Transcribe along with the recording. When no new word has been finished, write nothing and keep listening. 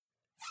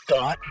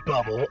Thought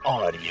Bubble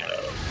Audio.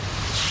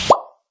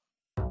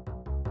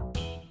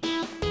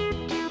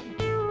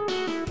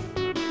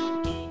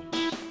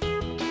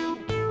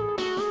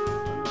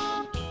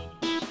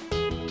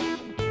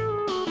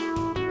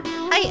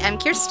 Hi, I'm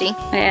Kirsty.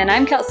 And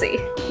I'm Kelsey.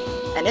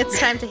 And it's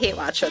time to hate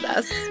watch with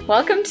us.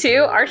 Welcome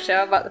to our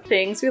show about the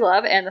things we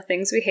love and the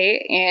things we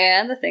hate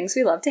and the things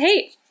we love to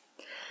hate.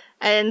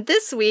 And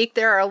this week,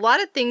 there are a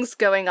lot of things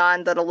going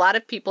on that a lot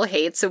of people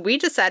hate, so we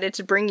decided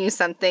to bring you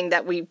something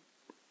that we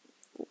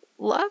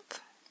love.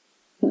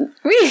 We're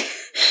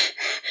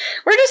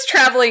just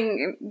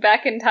traveling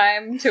back in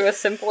time to a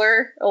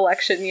simpler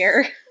election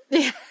year.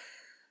 Yeah.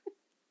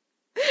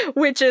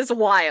 Which is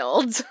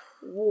wild.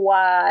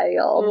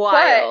 Wild.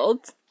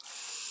 But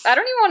I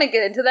don't even want to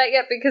get into that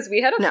yet because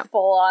we had a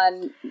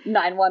full-on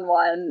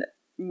 911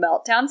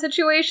 meltdown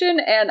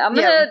situation, and I'm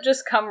gonna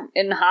just come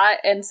in hot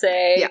and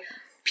say,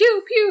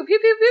 pew, pew, pew,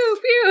 pew, pew,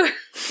 pew.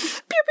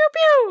 Pew, pew,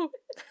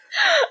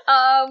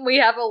 pew. We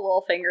have a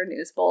Littlefinger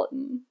news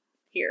bulletin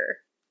here.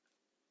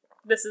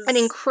 This is an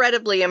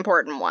incredibly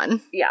important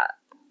one. Yeah.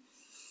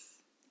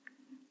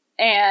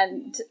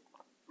 And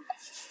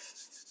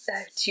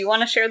do you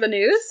want to share the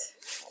news?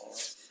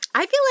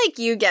 I feel like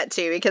you get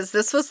to, because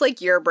this was like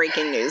your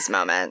breaking news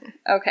moment.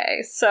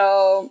 Okay,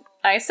 so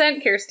I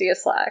sent Kirsty a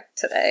Slack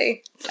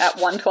today at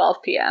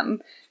 1:12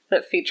 p.m.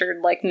 that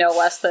featured like no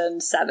less than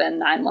 7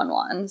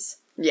 911s.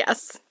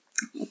 Yes.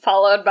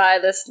 Followed by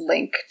this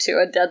link to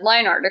a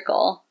Deadline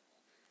article.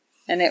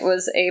 And it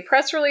was a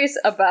press release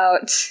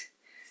about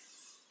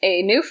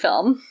a new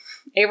film,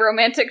 a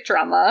romantic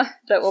drama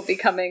that will be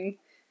coming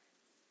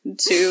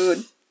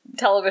to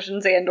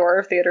televisions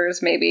and/or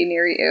theaters maybe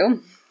near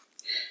you,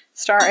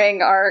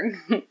 starring our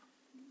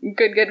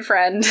good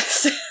friend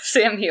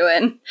Sam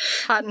Heughan.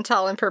 Hot and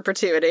tall in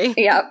perpetuity.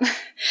 Yep.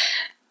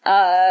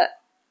 Priyanka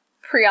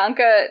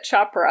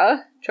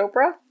Chopra,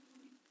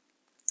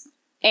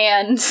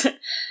 and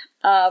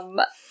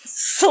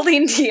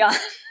Celine Dion.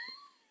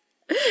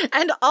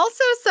 And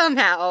also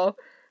somehow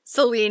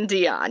Celine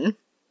Dion.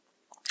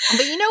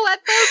 But you know what,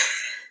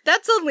 folks?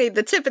 That's only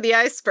the tip of the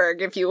iceberg,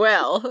 if you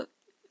will.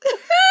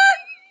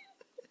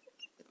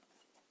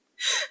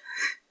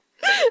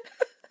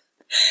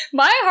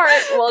 My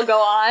heart will go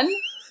on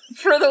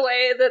for the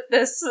way that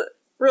this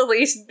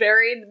release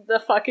buried the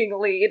fucking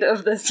lead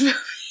of this movie.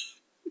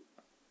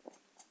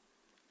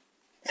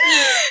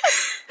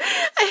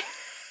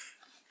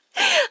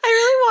 I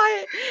really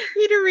want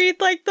you to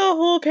read, like, the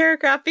whole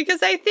paragraph,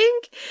 because I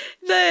think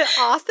the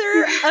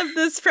author of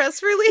this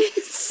press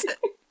release,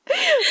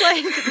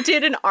 like,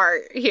 did an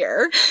art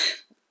here.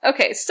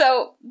 Okay,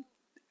 so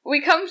we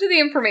come to the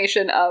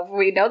information of,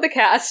 we know the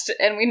cast,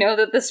 and we know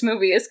that this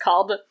movie is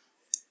called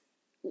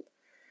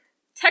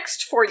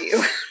Text for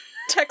You.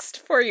 Text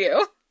for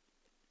You.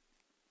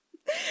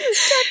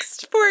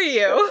 Text for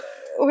You.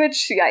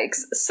 Which,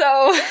 yikes.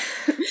 So,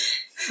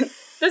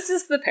 this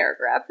is the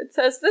paragraph. It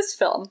says, this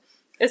film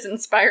is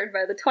inspired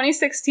by the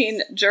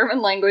 2016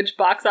 German-language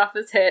box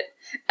office hit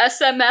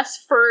SMS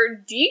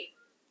für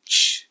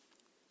dich.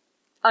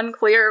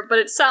 Unclear, but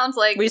it sounds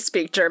like... We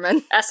speak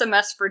German.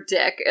 SMS for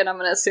dick, and I'm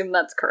going to assume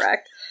that's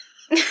correct.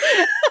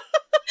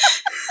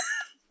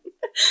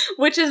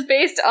 Which is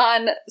based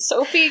on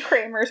Sophie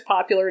Kramer's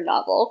popular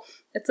novel.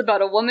 It's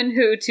about a woman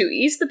who, to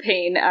ease the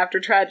pain after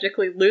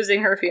tragically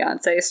losing her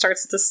fiancé,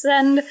 starts to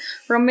send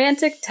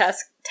romantic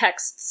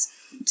texts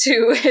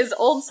to his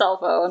old cell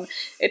phone.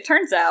 It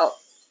turns out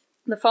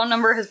the phone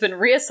number has been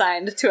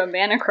reassigned to a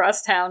man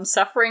across town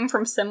suffering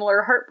from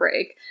similar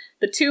heartbreak.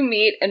 The two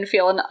meet and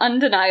feel an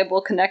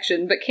undeniable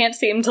connection, but can't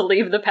seem to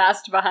leave the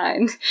past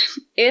behind.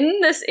 In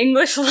this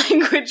English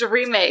language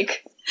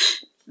remake,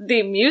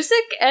 the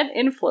music and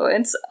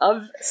influence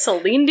of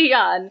Celine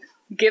Dion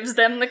gives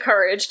them the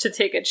courage to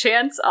take a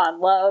chance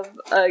on love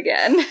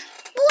again.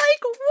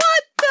 Like,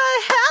 what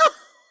the hell?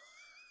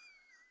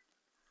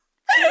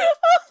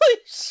 Holy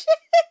shit!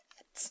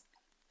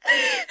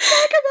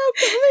 Talk about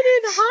coming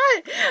in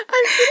hot.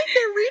 I'm sitting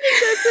there reading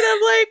this and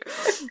I'm like,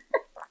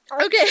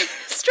 okay,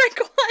 strike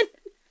one.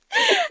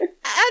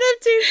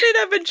 Adaptation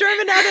of a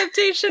German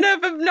adaptation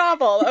of a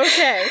novel.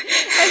 Okay.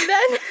 And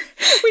then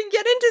we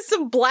get into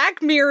some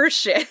Black Mirror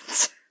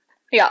shit.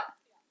 Yeah.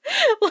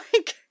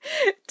 Like,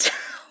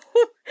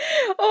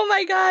 oh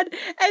my god.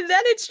 And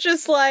then it's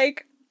just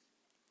like,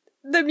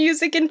 the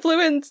music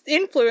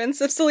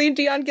influence of Celine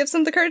Dion gives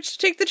him the courage to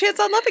take the chance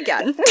on love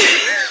again.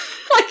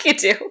 Like you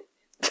do.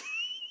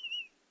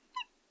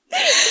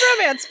 It's a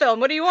romance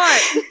film. What do you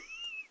want?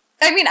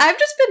 I mean, I've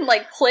just been,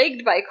 like,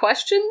 plagued by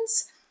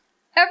questions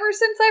ever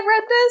since I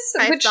read this.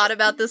 I've thought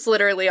about this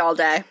literally all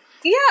day.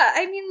 Yeah,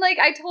 I mean, like,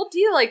 I told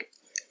you, like,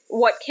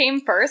 what came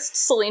first?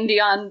 Celine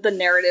Dion, the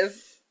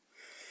narrative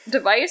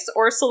device,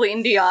 or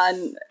Celine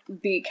Dion,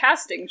 the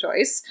casting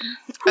choice?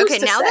 Okay,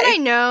 now that I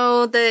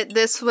know that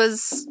this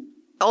was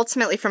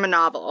ultimately from a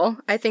novel,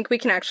 I think we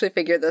can actually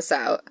figure this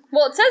out.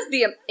 Well, it says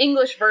the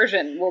English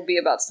version will be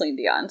about Celine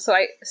Dion, so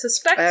I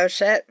suspect... Oh,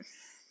 shit.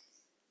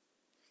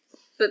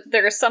 That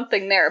there's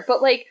something there.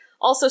 But, like,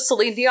 also,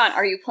 Celine Dion,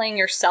 are you playing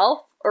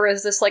yourself? Or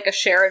is this like a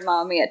Cher and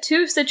Mamma Mia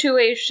 2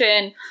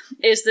 situation?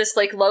 Is this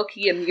like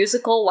low-key a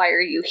musical? Why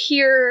are you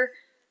here?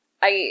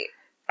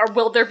 Or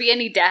will there be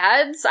any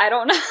dads? I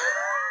don't know.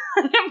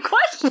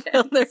 Questions.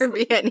 Will there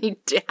be any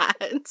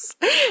dads?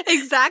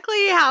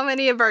 Exactly how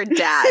many of our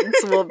dads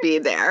will be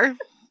there?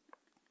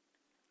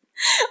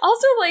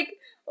 Also, like,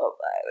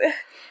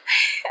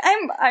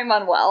 I'm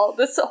unwell.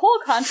 This whole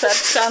concept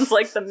sounds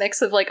like the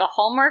mix of like a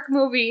Hallmark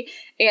movie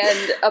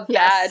and a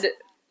bad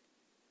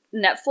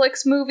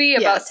Netflix movie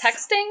about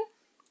texting.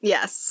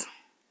 Yes.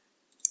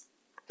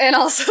 And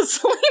also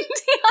Celine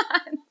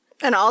Dion.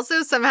 And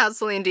also somehow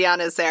Celine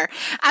Dion is there.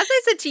 As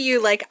I said to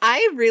you, like,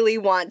 I really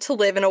want to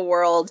live in a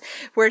world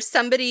where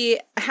somebody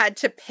had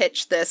to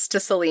pitch this to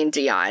Celine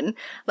Dion.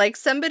 Like,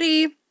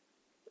 somebody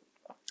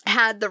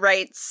had the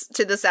rights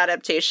to this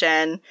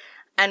adaptation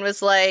and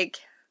was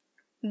like,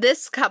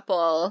 this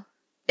couple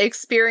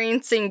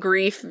experiencing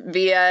grief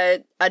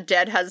via a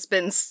dead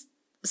husband's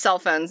cell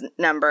phone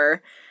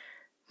number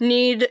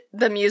need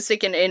the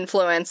music and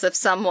influence of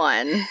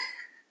someone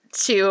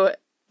to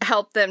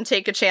help them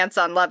take a chance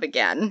on love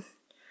again.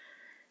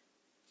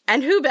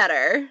 And who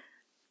better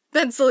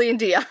than Celine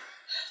Dion?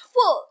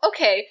 Well,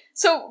 okay,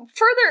 so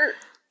further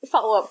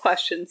follow-up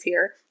questions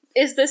here.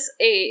 Is this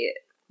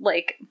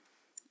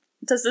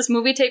does this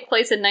movie take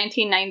place in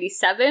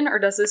 1997, or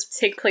does this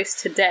take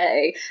place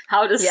today?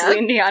 How does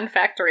Celine Dion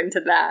factor into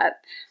that?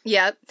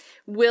 Yep.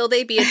 Will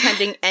they be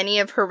attending any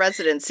of her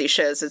residency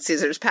shows at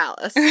Caesar's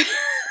Palace?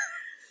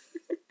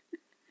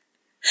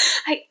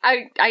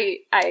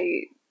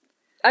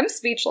 I'm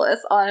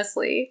speechless,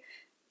 honestly.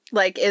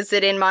 Like, is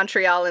it in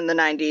Montreal in the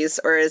 90s,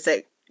 or is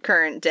it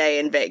current day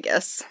in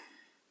Vegas?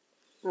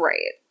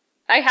 Right.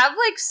 I have,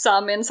 like,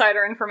 some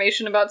insider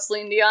information about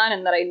Celine Dion,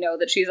 and that I know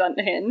that she's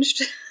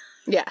unhinged.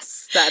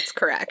 Yes, that's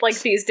correct.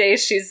 Like, these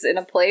days she's in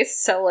a place,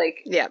 so,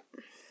 like... Yep.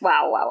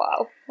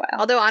 Wow.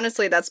 Although,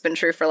 honestly, that's been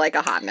true for, like,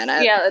 a hot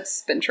minute. Yeah,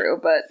 that's been true,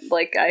 but,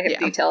 like, I have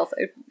details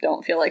I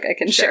don't feel like I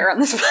can share on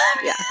this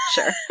podcast. Yeah,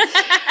 sure.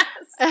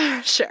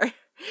 Sure.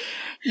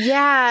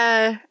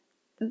 Yeah.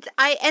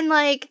 And,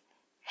 like,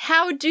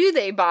 how do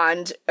they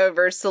bond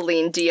over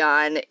Celine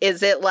Dion?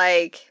 Is it,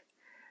 like,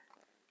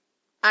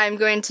 I'm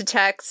going to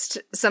text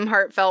some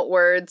heartfelt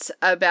words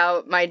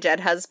about my dead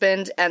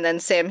husband, and then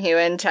Sam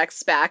Heughan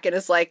texts back and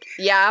is like,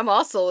 yeah, I'm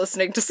also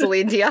listening to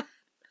Celine Dion.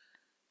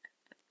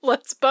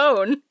 Let's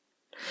bone.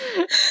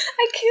 I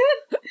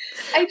can't.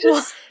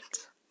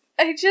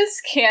 I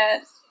just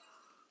can't.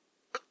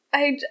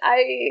 I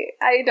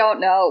don't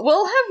know.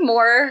 We'll have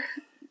more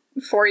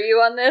for you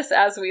on this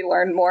as we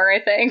learn more, I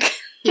think.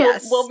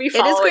 Yes. We'll be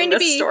following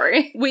this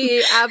story.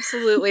 We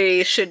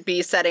absolutely should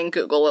be setting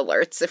Google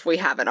alerts if we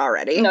haven't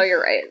already. No,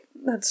 you're right.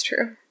 That's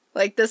true.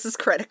 Like, this is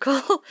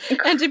critical.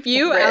 And if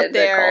you out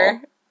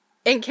there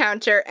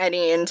encounter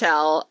any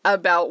intel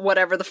about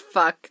whatever the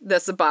fuck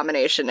this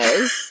abomination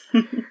is,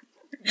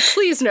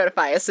 please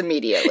notify us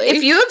immediately.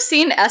 If you have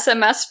seen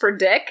SMS for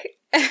Dick,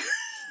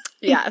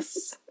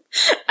 yes.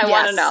 I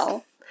want to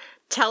know.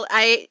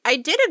 I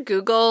did a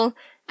Google,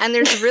 and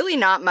there's really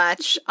not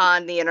much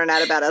on the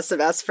internet about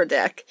SMS for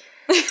Dick.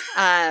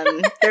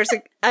 There's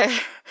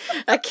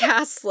a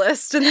cast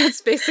list, and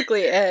that's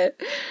basically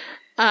it.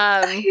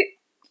 I've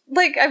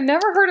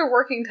never heard a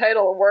working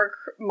title work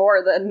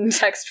more than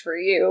Text for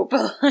You,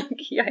 but, like,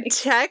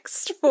 yikes.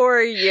 Text for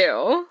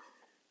You.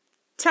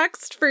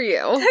 Text for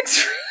You. Text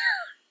for You.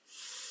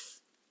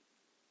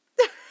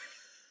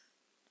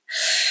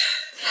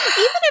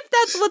 Even if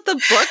that's what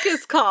the book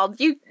is called,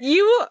 you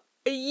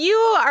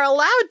are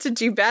allowed to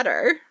do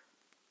better.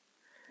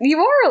 You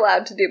are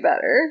allowed to do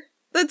better.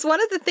 That's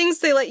one of the things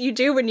they let you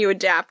do when you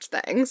adapt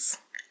things.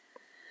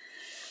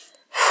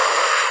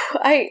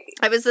 I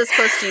was this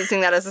close to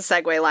using that as a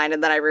segue line,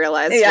 and then I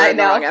realized we're in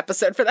the wrong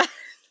episode for that.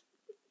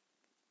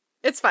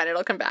 It's fine,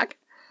 it'll come back.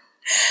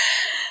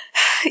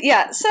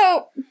 Yeah,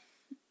 so...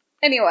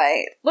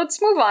 Anyway, let's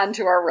move on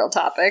to our real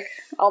topic,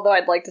 although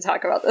I'd like to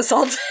talk about this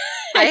all day.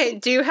 I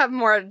do have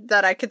more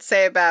that I could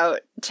say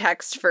about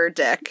Text for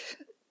Dick.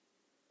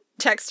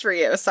 Text for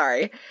You,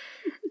 sorry.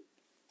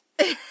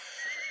 In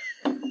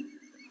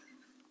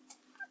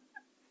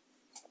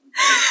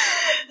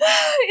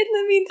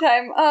the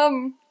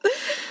meantime,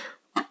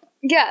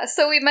 yeah,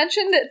 so we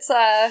mentioned it's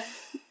an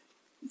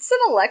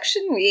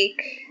election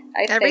week,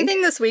 I think.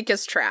 Everything this week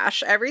is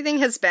trash. Everything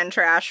has been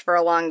trash for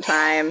a long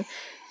time,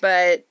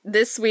 but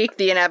this week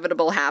the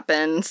inevitable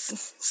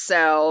happens,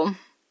 so...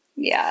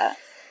 Yeah.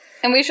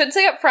 And we should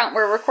say up front,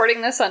 we're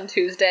recording this on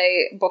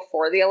Tuesday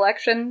before the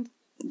election.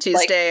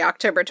 Tuesday,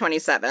 October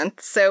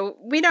 27th. So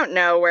we don't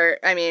know where,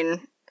 I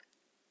mean,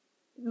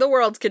 the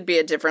world could be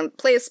a different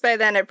place by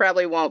then. It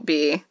probably won't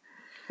be.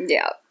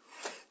 Yeah.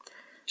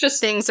 Just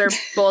things are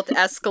both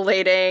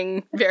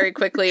escalating very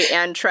quickly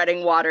and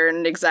treading water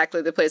in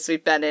exactly the place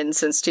we've been in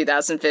since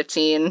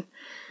 2015.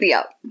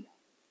 Yeah.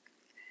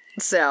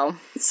 So,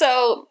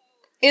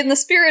 in the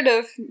spirit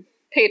of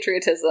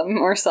patriotism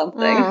or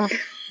something.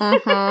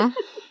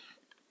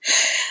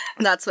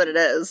 That's what it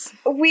is.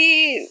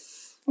 We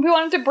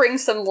wanted to bring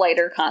some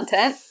lighter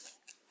content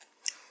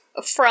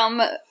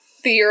from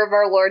The year of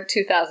our Lord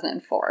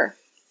 2004.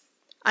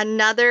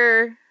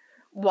 Another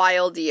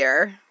wild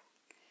year.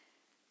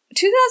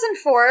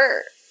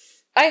 2004,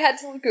 I had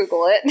to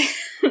Google it.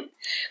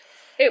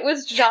 It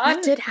was John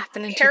What did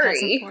happen in Kerry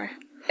 2004?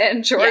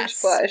 and George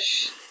Yes.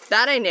 Bush.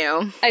 That I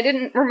knew. I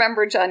didn't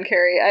remember John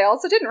Kerry. I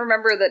also didn't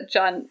remember that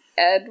John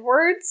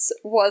Edwards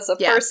was a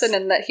Yes. person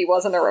and that he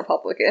wasn't a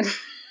Republican.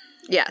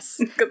 Yes.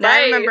 'Cause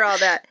I remember all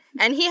that.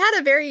 And he had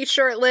a very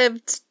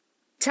short-lived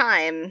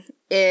time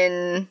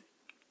in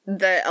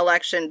the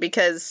election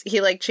because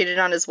he, like, cheated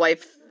on his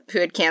wife who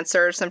had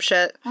cancer or some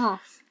shit. Oh.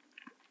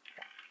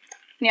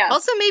 Yeah.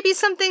 Also, maybe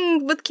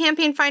something with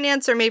campaign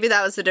finance, or maybe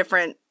that was a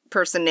different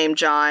person named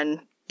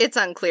John. It's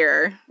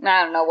unclear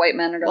I don't know, white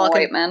men are gonna Welcome.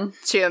 white men.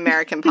 to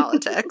American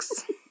politics.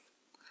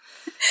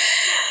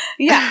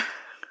 Yeah.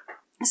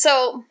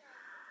 So,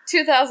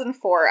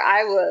 2004,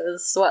 I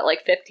was, what,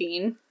 like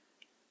 15?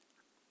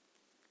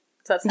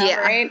 Does that sound Yeah.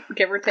 right?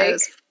 Give or I take?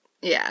 was-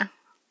 yeah.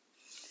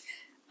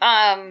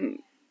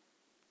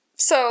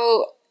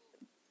 So,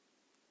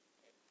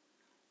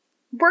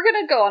 we're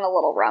gonna go on a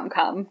little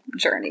rom-com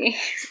journey.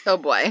 Oh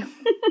boy.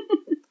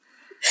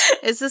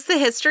 Is this the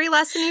history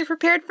lesson you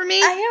prepared for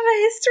me? I have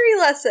a history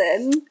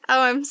lesson.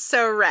 Oh, I'm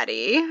so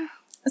ready.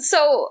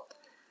 So,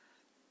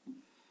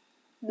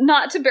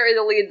 not to bury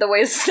the lead the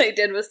ways they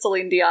did with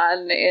Celine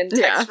Dion in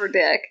Text Yeah. for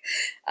Dick,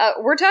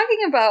 we're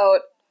talking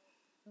about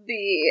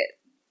the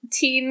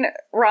teen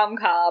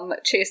rom-com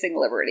Chasing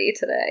Liberty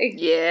today.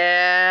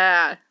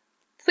 Yeah.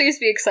 Please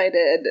be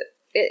excited.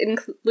 It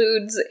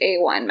includes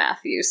A1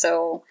 Matthew,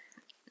 so,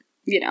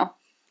 you know,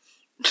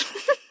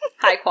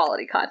 high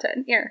quality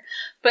content here.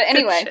 But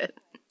anyway, Good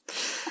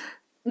shit.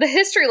 the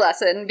history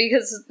lesson,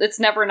 because it's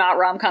never not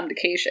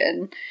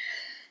rom-comdication,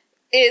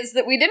 is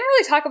that we didn't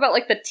really talk about,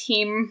 like, the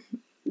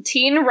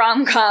teen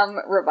rom-com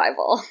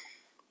revival,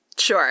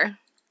 Sure.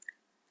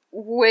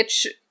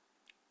 which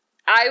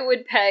I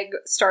would peg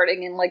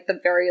starting in, like, the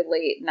very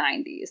late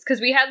 90s.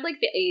 Because we had, like,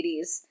 the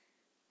 80s,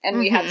 and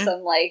we had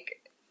some, like,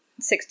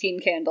 16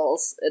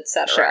 Candles,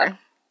 etc. Sure.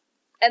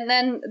 And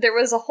then there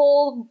was a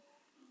whole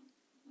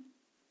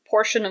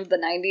portion of the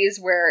 90s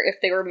where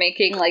if they were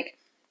making, like,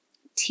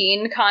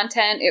 teen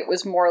content, it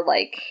was more,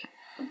 like,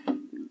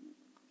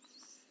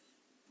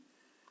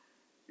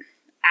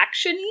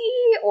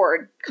 action-y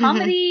or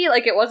comedy.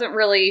 Like, it wasn't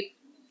really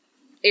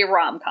a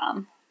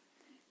rom-com.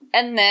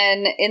 And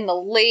then in the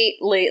late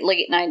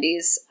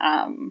 90s,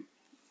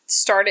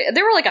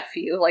 there were, like, a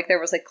few. Like, there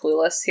was, like,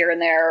 Clueless here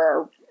and there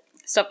or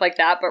stuff like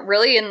that. But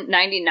really in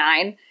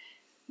 99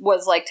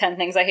 was, like, 10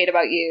 Things I Hate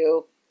About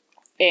You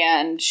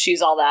and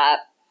She's All That.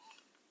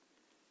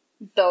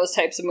 Those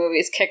types of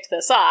movies kicked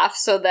this off.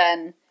 So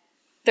then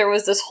there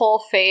was this whole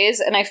phase,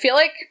 and I feel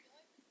like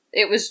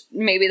it was,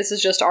 maybe this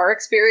is just our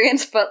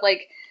experience, but,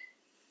 like,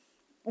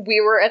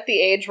 we were at the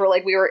age where,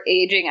 like, we were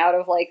aging out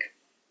of, like,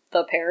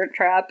 The Parent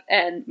Trap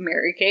and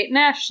Mary-Kate and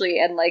Ashley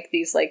and, like,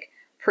 these, like,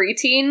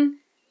 preteen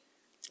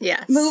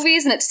Yes.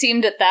 movies, and it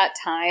seemed at that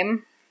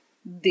time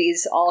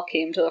these all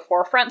came to the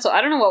forefront. So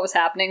I don't know what was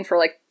happening for,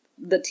 like,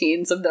 the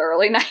teens of the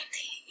early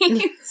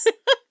 90s.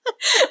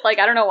 Like,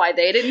 I don't know why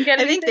they didn't get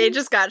I anything. think they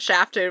just got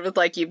shafted with,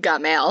 like, You've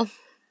Got Mail.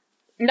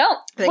 No. I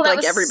think, Well, that like,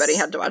 was- everybody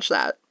had to watch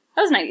that.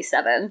 That was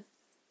 97.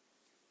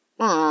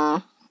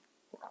 Aww.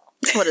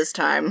 What is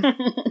time?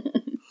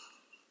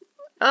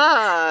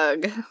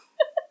 Ugh.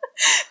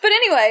 But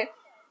anyway,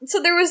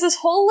 so there was this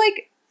whole,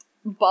 like,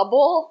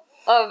 bubble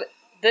of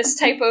this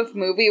type of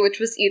movie, which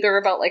was either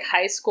about, like,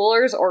 high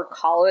schoolers or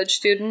college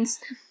students.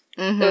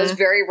 Mm-hmm. It was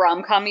very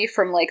rom-com-y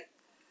from, like,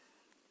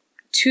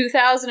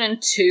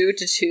 2002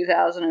 to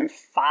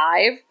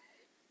 2005.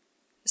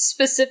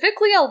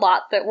 Specifically a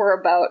lot that were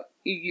about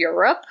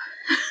Europe.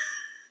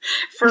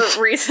 For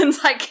reasons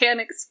I can't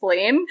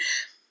explain.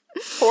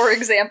 For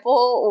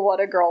example, What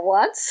a Girl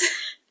Wants.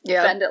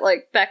 Yeah. Bend It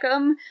Like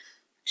Beckham.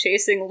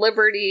 Chasing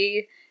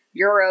Liberty.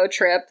 Euro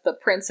Trip. The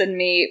Prince and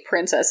Me.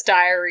 Princess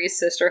Diaries.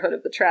 Sisterhood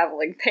of the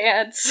Traveling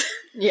Pants.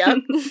 Yep.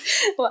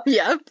 Well,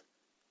 Yep.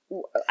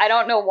 I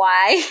don't know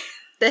why.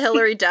 The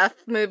Hilary Duff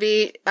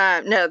movie.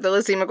 No, the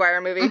Lizzie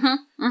McGuire movie.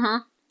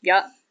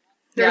 Yep.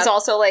 There's Yep.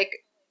 also,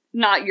 like,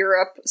 not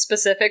Europe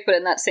specific, but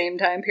in that same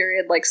time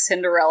period, like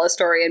Cinderella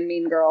Story and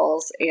Mean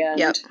Girls and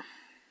Yep.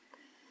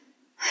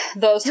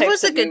 those types It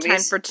was a of good movies.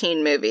 time for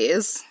teen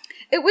movies.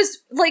 It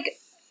was, like,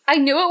 I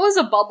knew it was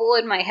a bubble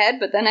in my head,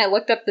 but then I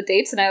looked up the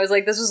dates and I was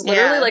like, this was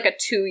literally, Yeah. like, a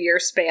 2-year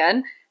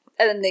span,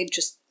 and then they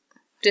just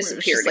It was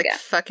disappeared just, like, again.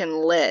 fucking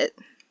lit.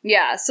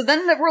 Yeah, so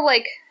then there were,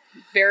 like,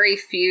 very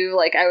few,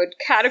 like, I would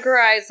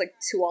categorize, like,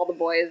 To All the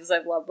Boys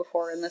I've Loved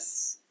Before in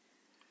this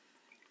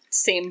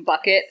same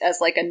bucket as,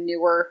 like, a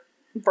newer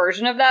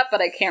version of that, but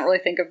I can't really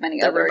think of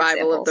many The other revival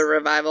examples. of the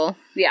revival.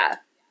 Yeah.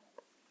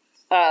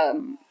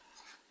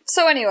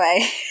 So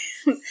anyway,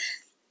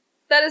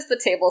 that is the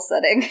table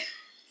setting.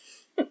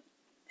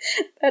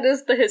 That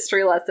is the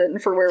history lesson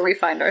for where we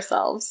find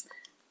ourselves.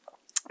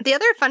 The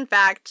other fun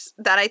fact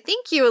that I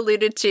think you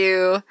alluded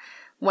to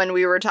when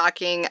we were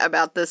talking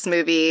about this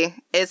movie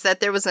is that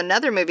there was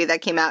another movie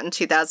that came out in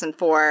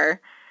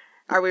 2004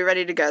 Are we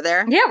ready to go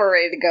there? Yeah, we're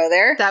ready to go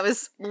there. That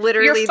was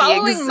literally You're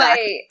following the exact...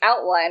 my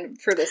outline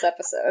for this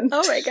episode.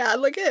 Oh my god,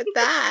 look at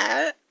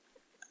that.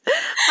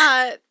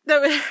 That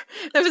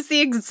was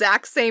the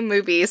exact same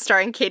movie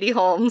starring Katie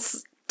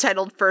Holmes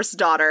titled First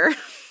Daughter.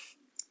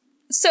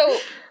 So,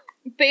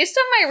 based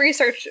on my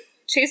research,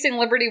 Chasing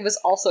Liberty was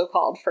also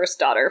called First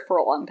Daughter for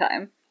a long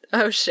time.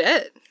 Oh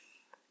shit.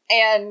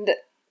 And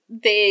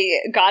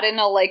they got in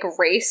a, like,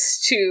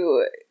 race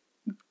to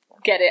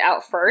get it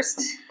out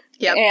first.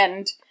 Yep.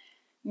 And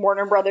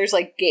Warner Brothers,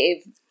 like,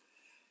 gave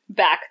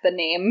back the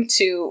name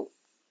to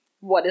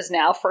what is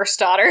now First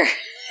Daughter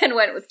and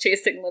went with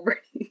Chasing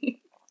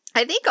Liberty.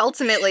 I think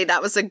ultimately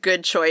that was a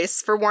good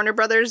choice for Warner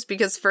Brothers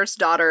because First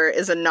Daughter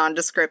is a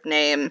nondescript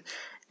name.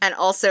 And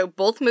also,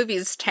 both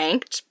movies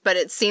tanked, but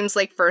it seems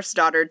like First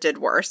Daughter did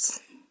worse.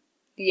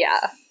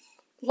 Yeah.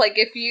 Like,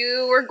 if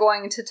you were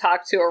going to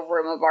talk to a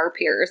room of our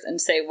peers and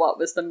say what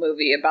was the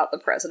movie about the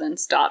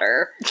president's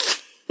daughter,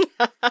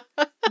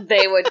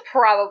 they would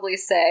probably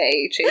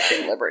say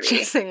Chasing Liberty.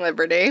 Chasing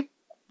Liberty.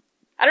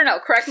 I don't know.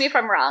 Correct me if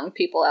I'm wrong,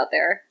 people out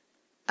there.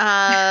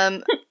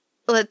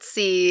 Let's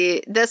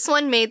see. This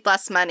one made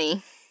less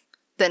money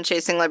than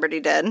Chasing Liberty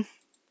did.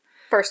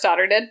 First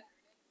Daughter did?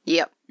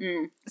 Yep.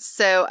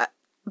 So,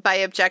 by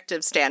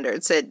objective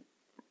standards, it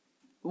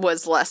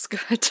was less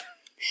good.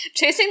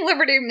 Chasing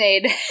Liberty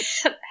made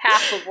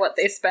half of what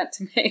they spent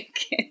to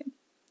make it.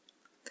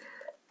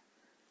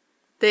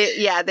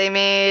 They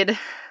made...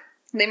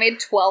 They made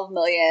 $12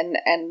 million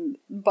and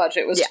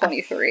budget was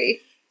 23.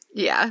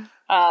 Yeah.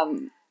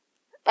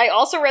 I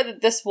also read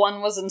that this one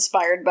was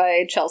inspired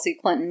by Chelsea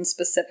Clinton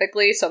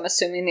specifically, so I'm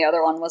assuming the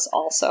other one was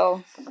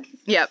also.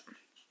 Yep.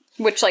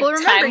 Which, like,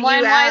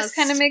 timeline-wise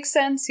kind of makes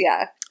sense,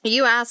 yeah.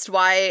 You asked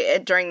why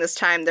during this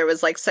time there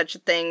was, like, such a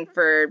thing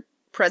for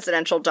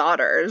presidential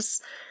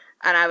daughters,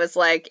 and I was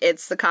like,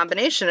 it's the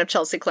combination of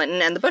Chelsea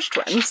Clinton and the Bush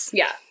twins.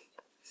 Yeah.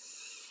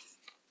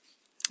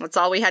 That's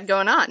all we had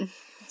going on.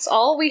 That's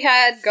all we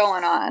had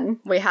going on.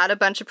 We had a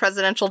bunch of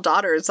presidential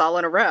daughters all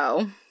in a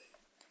row.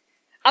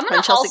 I'm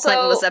gonna Chelsea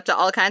Clinton was up to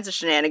all kinds of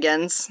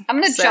shenanigans.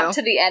 I'm gonna jump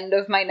to the end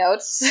of my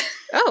notes.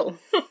 Oh.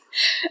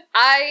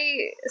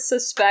 I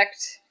suspect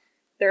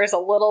there's a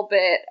little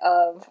bit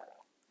of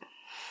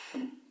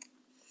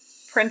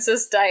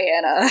Princess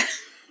Diana.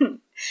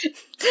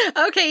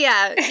 Okay,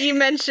 yeah, you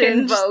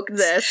mentioned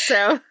this,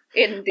 so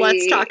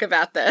let's talk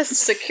about this.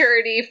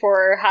 Security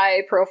for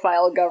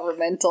high-profile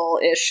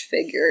governmental-ish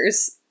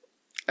figures.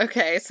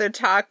 Okay, so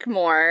talk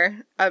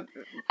more.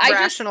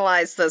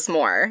 Rationalize this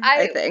more,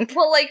 I think.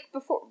 Well, like,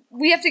 before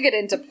we have to get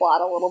into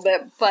plot a little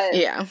bit, but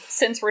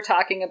since we're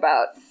talking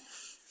about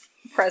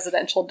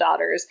presidential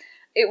daughters,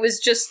 it was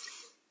just,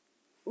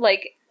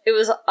 like, it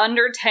was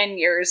under 10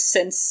 years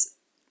since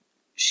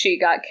she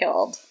got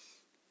killed.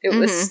 It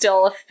was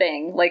still a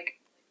thing. Like,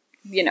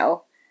 you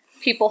know,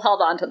 people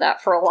held on to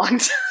that for a long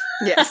time.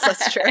 Yes,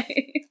 that's true.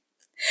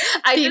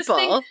 Just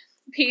think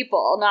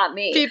people, not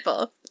me.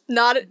 People.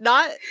 Not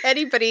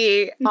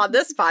anybody on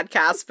this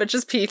podcast, but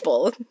just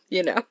people,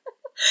 you know.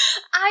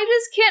 I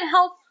just can't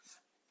help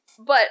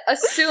but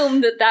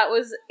assume that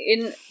was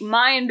in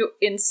mind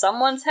in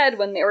someone's head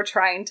when they were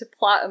trying to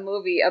plot a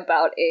movie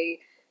about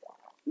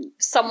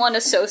someone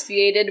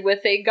associated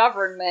with a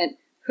government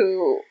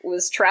who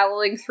was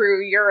traveling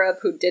through Europe,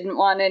 who didn't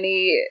want to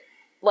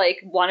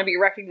be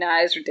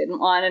recognized or didn't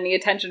want any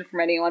attention from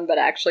anyone, but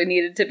actually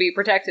needed to be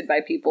protected by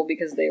people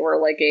because they were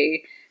like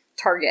a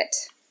target.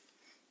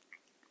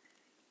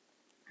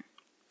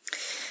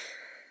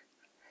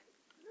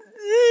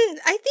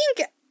 I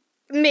think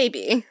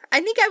maybe.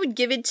 I think I would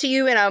give it to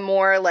you in a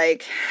more,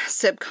 like,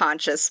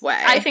 subconscious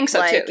way. I think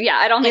so, too. Yeah,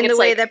 I don't think it's in the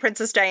way that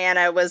Princess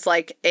Diana was,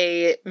 like,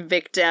 a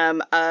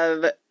victim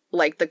of,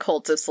 like, the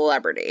cult of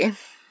celebrity.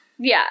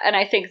 Yeah, and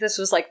I think this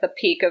was, like, the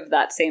peak of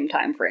that same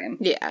time frame.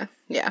 Yeah,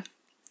 yeah.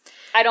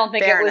 I don't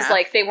think Fair it was, enough.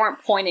 like, they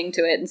weren't pointing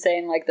to it and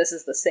saying, like, this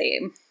is the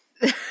same.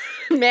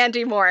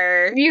 Mandy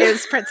Moore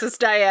is Princess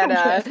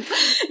Diana.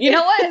 You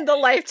know what? In the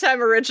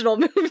Lifetime original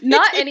movie.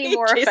 Not any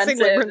more Chasing offensive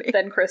Liberty.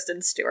 than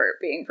Kristen Stewart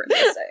being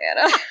Princess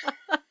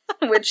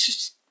Diana.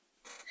 Which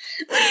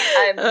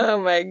I'm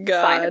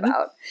fine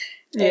about.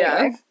 Anyway.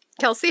 Yeah.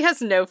 Kelsey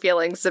has no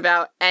feelings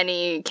about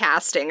any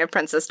casting of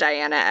Princess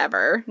Diana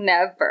ever.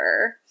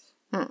 Never.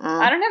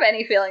 I don't have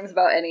any feelings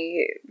about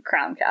any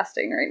crown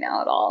casting right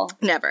now at all.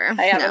 Never.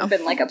 I haven't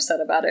been, like, upset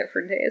about it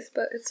for days,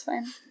 but it's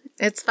fine.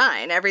 It's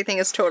fine. Everything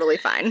is totally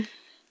fine.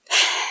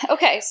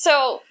 Okay,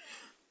 so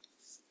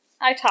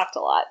I talked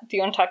a lot. Do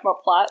you want to talk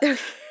about plot?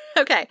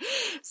 Okay.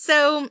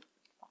 So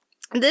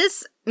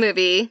this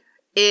movie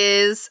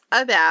is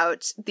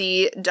about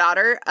the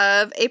daughter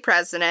of a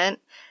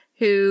president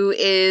who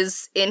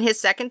is in his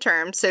second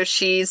term. So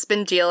she's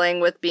been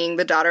dealing with being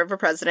the daughter of a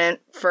president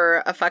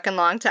for a fucking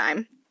long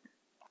time.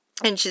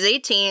 And she's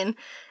 18,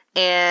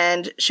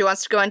 and she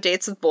wants to go on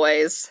dates with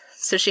boys.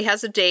 So she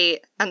has a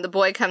date, and the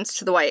boy comes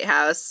to the White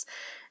House,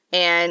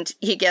 and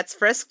he gets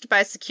frisked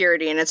by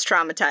security, and it's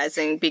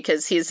traumatizing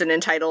because he's an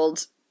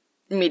entitled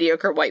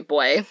mediocre white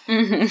boy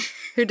Mm-hmm.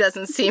 who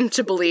doesn't seem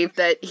to believe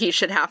that he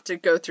should have to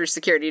go through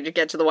security to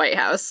get to the White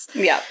House.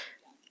 Yeah.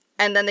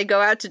 And then they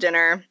go out to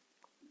dinner,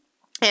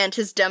 and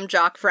his dumb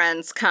jock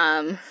friends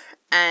come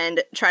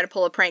and try to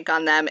pull a prank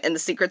on them, and the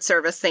Secret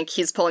Service think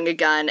he's pulling a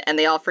gun, and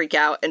they all freak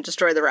out and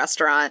destroy the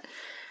restaurant.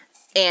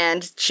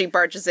 And she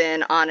barges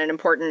in on an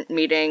important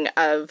meeting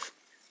of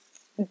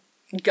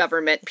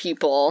government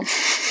people,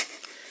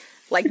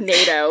 like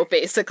NATO,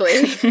 basically,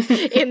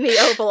 in the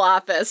Oval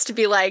Office to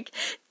be like,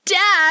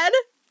 Dad,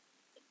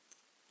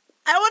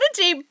 I want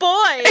to date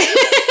boys.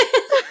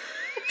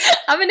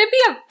 I'm gonna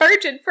be a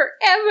virgin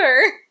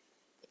forever.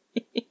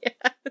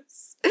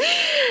 Yes.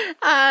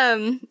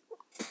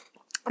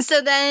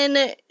 So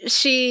then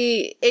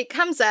it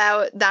comes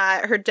out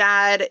that her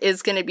dad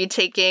is going to be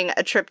taking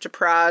a trip to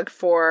Prague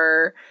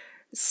for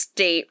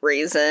state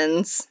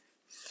reasons.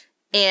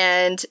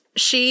 And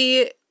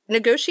she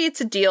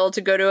negotiates a deal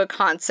to go to a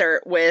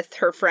concert with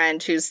her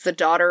friend who's the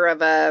daughter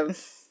of a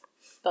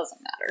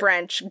Doesn't matter.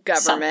 French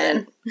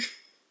government. Something.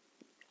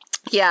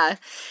 Yeah.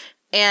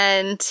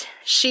 And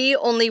she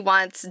only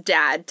wants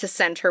Dad to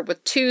send her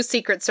with 2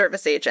 Secret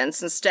Service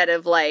agents instead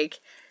of, like,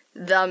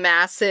 the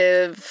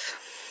massive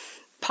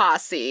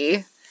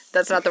posse.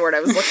 That's not the word I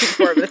was looking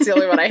for, but it's the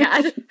only one I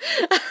had.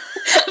 I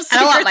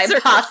don't want my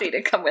posse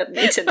to come with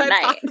me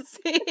tonight.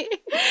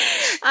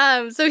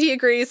 So he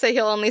agrees that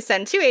he'll only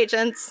send 2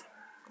 agents.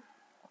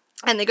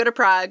 And they go to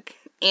Prague,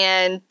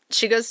 and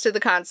she goes to the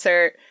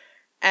concert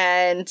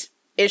and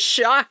is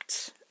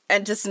shocked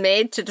and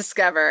dismayed to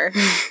discover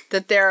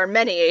that there are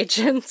many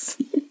agents.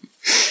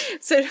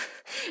 So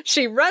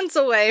she runs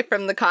away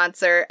from the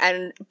concert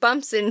and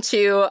bumps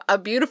into a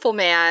beautiful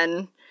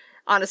man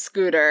on a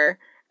scooter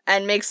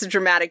and makes a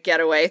dramatic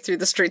getaway through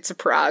the streets of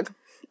Prague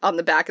on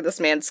the back of this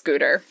man's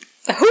scooter.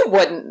 Who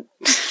wouldn't?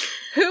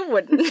 Who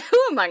wouldn't? Who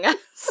among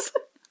us?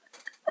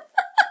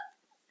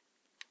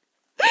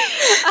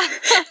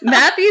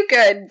 Matthew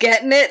Good,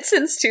 getting it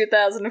since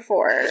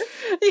 2004.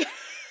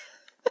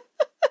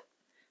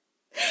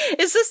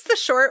 Is this the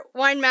short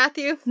wine,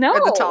 Matthew? No,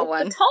 Or the tall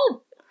one? The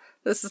tall.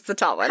 This is the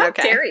tall one, How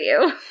okay. dare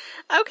you?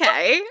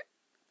 Okay.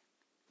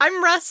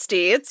 I'm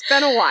rusty. It's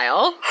been a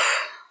while.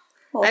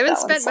 I haven't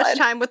spent much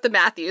time with the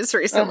Matthews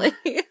recently.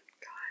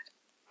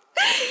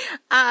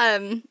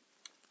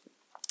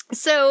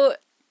 So,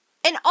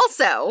 and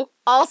also,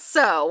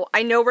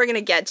 I know we're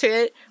gonna get to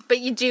it, but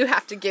you do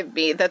have to give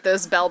me that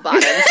those bell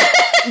bottoms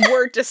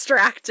were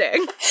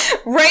distracting.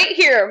 Right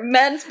here,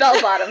 men's bell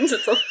bottoms.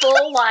 It's a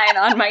full line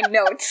on my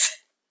notes.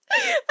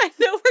 I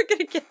know we're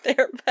gonna get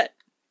there, but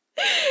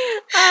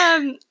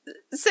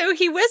so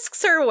he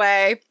whisks her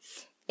away,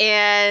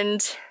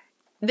 and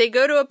they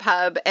go to a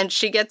pub, and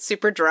she gets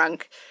super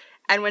drunk.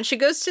 And when she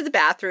goes to the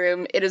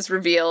bathroom, it is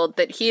revealed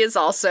that he is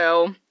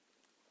also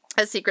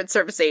a Secret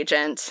Service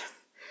agent.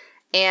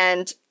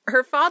 And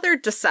her father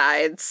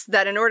decides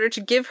that in order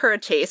to give her a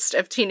taste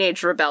of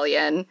teenage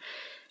rebellion,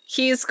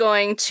 he's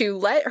going to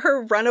let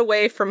her run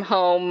away from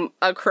home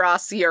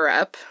across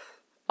Europe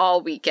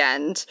all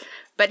weekend.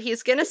 But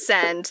he's going to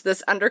send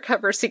this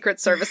undercover Secret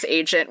Service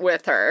agent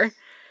with her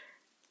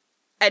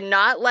and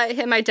not let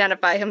him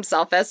identify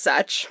himself as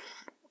such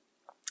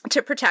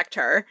to protect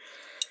her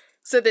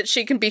so that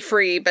she can be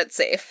free but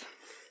safe.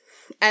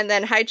 And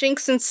then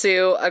hijinks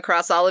ensue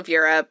across all of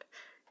Europe,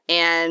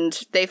 and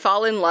they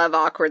fall in love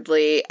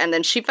awkwardly, and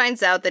then she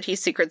finds out that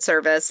he's Secret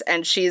Service,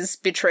 and she's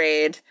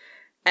betrayed,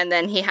 and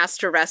then he has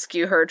to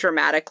rescue her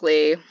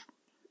dramatically.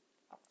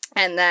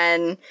 And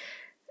then,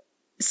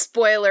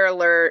 spoiler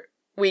alert,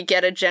 we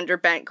get a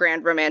gender-bent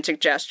grand romantic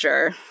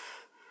gesture.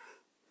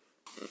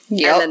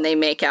 Yep. And then they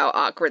make out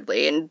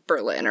awkwardly in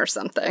Berlin or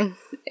something.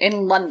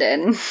 In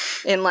London.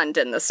 In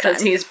London this time.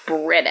 Because he's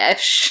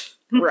British.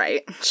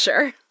 Right,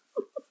 sure.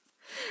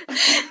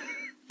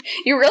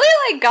 You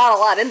really, got a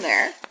lot in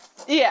there.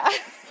 Yeah.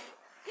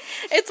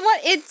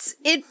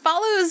 It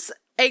follows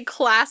a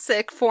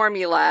classic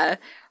formula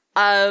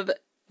of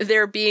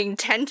there being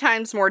 10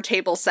 times more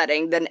table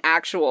setting than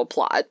actual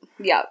plot.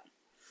 Yep.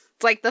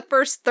 It's like the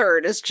first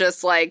third is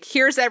just like,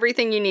 here's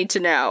everything you need to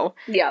know.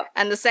 Yep.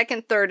 And the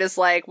second third is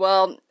like,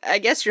 well, I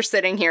guess you're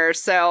sitting here,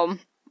 so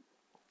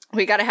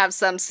we gotta have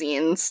some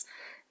scenes.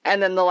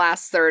 And then the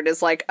last third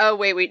is like, oh,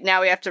 wait,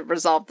 now we have to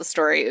resolve the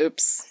story.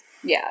 Oops.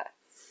 Yeah.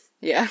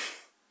 Yeah.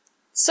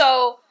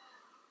 So,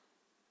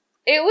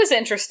 it was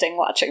interesting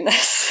watching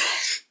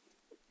this.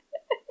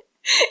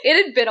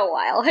 It had been a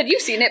while. Had you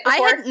seen it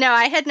before?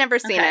 I had never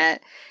seen Okay.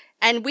 it.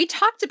 And we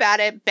talked about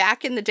it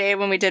back in the day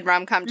when we did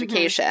Rom-Com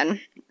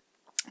Education.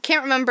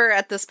 Can't remember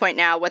at this point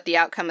now what the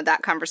outcome of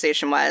that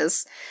conversation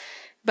was,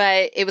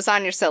 but it was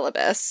on your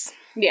syllabus.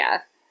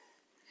 Yeah.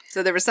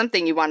 So there was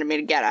something you wanted me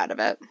to get out of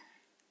it.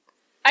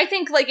 I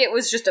think, it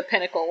was just a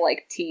pinnacle,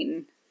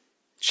 teen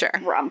Sure.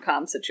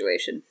 rom-com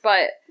situation.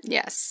 But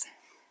Yes.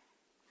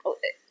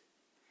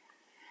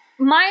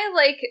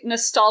 my,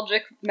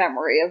 nostalgic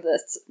memory of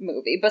this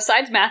movie,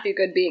 besides Matthew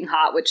Good being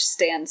hot, which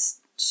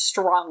stands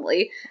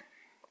strongly,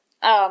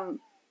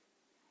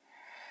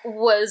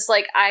 was,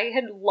 I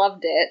had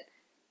loved it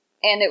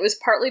And it was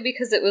partly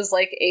because it was,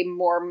 like, a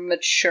more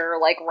mature,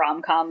 like,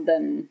 rom-com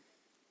than,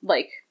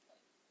 like,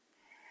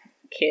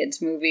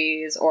 kids'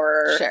 movies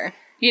or... Sure.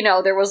 You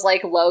know, there was,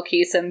 like,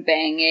 low-key some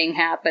banging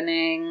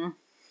happening.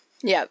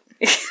 Yep.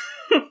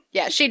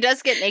 Yeah, she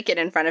does get naked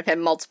in front of him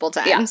multiple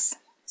times. Yeah.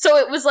 So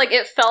it was, like,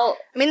 it felt...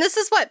 I mean, this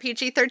is what,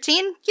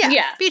 PG-13?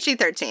 Yeah.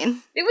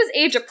 PG-13. It was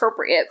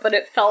age-appropriate, but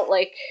it felt,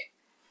 like,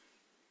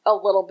 a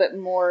little bit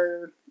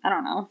more, I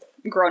don't know,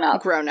 grown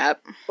up. Grown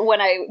up. When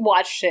I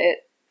watched it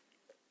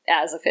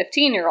as a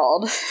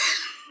 15-year-old.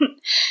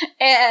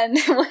 And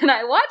when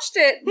I watched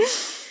it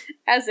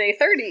as a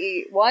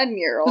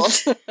 31-year-old,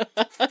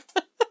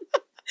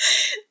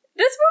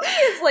 this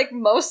movie is, like,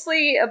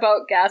 mostly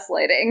about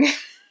gaslighting.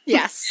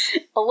 Yes.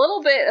 A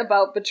little bit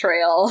about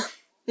betrayal.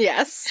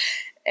 Yes.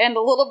 And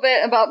a little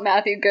bit about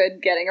Matthew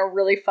Good getting a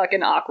really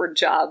fucking awkward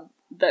job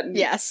that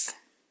yes.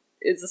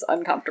 is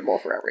uncomfortable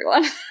for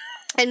everyone.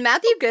 And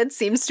Matthew Good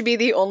seems to be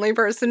the only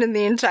person in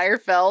the entire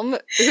film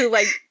who,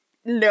 like,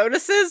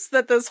 notices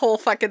that this whole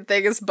fucking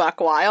thing is buck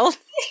wild.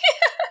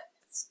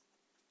 Yes.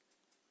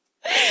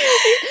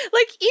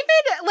 Like,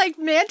 even, like,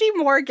 Mandy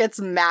Moore gets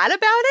mad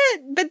about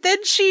it, but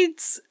then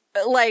she's,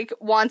 like,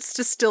 wants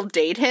to still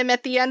date him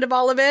at the end of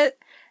all of it.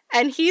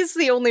 And he's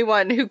the only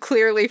one who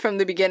clearly from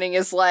the beginning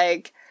is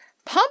like,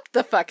 pump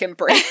the fucking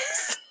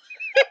brakes.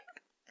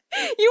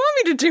 You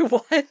want me to do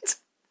what?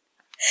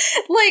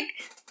 Like,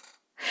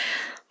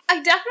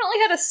 I definitely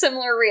had a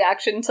similar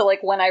reaction to,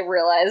 like, when I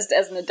realized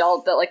as an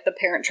adult that, like, the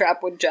Parent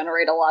Trap would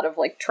generate a lot of,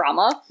 like,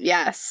 trauma.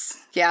 Yes.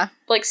 Yeah.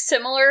 Like,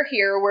 similar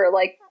here where,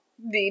 like,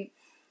 the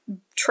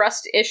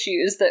trust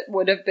issues that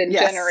would have been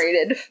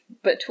generated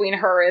between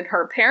her and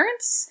her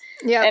parents.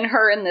 Yeah. And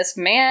her and this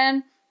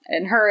man.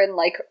 And her and,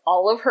 like,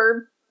 all of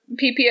her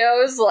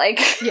PPOs,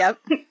 like... Yep.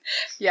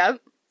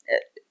 Yep.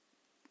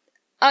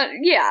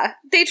 Yeah.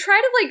 They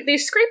try to, like, they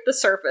scrape the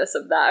surface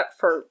of that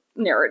for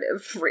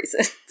narrative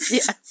reasons.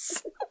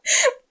 Yes.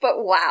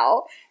 But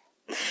wow.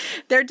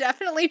 They're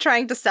definitely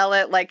trying to sell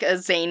it like a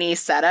zany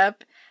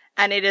setup.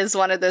 And it is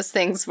one of those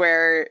things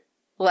where,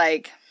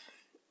 like,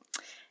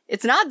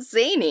 it's not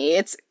zany.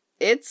 It's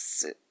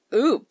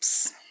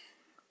oops.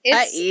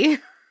 It's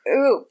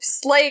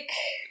oops. Like...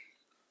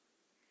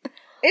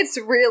 It's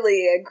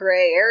really a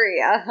gray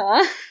area,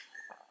 huh?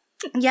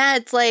 Yeah,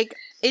 it's like,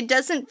 it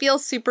doesn't feel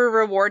super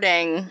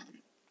rewarding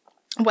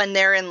when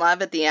they're in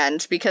love at the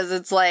end, because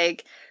it's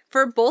like,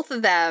 for both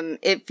of them,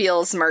 it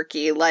feels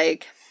murky.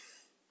 Like,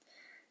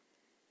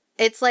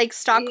 it's like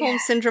Stockholm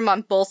Syndrome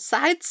on both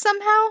sides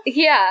somehow.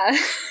 Yeah.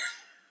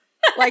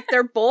 Like,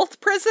 they're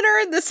both prisoner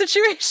in this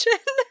situation.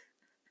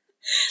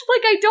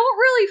 Like, I don't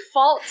really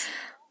fault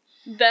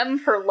them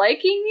for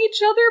liking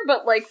each other,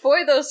 but, like,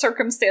 boy, those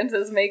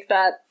circumstances make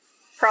that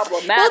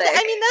problematic. Well,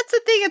 I mean, that's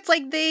the thing. It's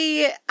like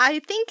I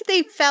think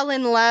they fell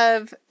in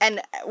love,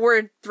 and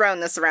we're throwing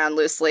this around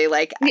loosely.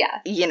 Like, yeah,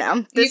 you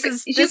know, this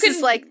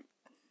is like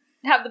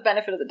have the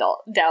benefit of the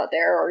doubt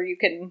there, or you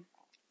can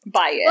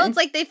buy in. Well, it's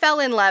like they fell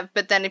in love,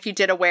 but then if you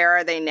did a Where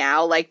Are They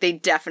Now, like they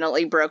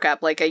definitely broke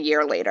up like a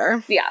year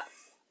later. Yeah.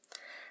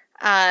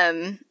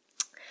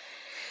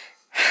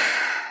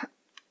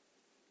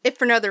 If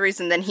for no other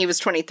reason than he was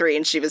 23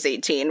 and she was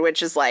 18,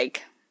 which is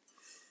like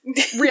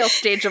real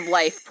stage of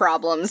life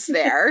problems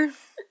there.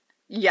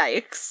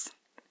 Yikes.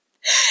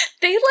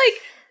 They, like,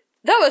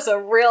 that was a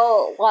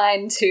real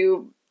line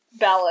to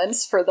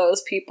balance for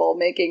those people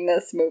making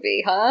this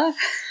movie, huh?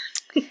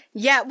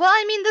 Yeah, well,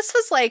 I mean, this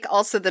was, like,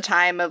 also the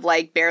time of,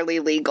 like, Barely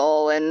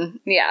Legal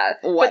and yeah,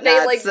 whatnot, but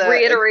they, like,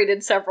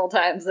 reiterated several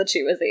times that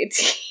she was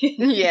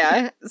 18.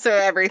 Yeah, so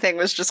everything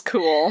was just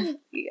cool.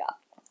 Yeah.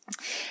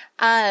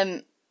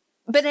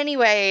 But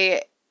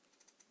anyway,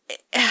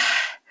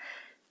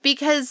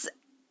 because...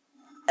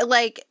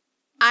 like,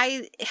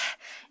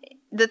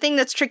 the thing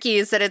that's tricky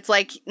is that it's,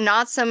 like,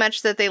 not so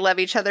much that they love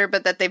each other,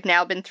 but that they've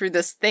now been through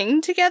this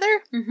thing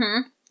together.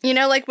 Mm-hmm. You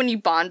know, like when you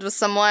bond with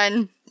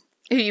someone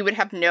who you would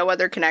have no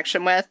other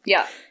connection with.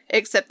 Yeah.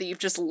 Except that you've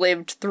just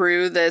lived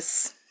through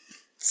this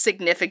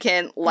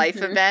significant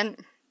life event.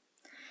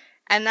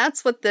 And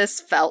that's what this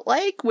felt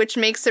like, which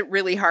makes it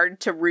really hard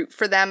to root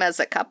for them as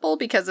a couple,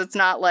 because it's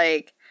not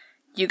like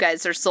you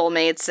guys are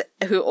soulmates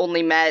who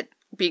only met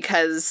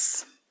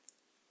because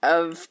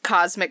of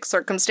cosmic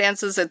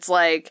circumstances. It's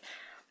like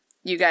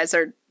you guys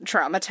are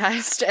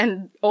traumatized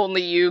and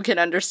only you can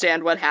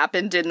understand what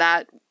happened in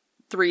that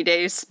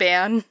 3-day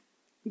span.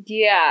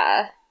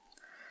 Yeah.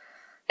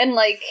 And,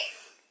 like,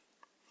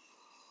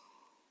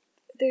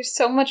 there's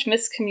so much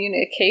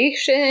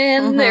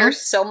miscommunication.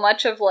 There's so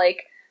much of,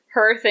 like,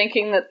 her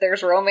thinking that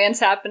there's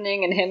romance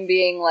happening and him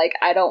being like,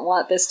 I don't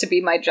want this to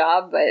be my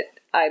job, but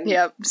I'm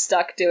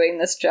stuck doing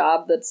this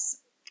job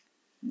that's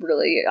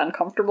really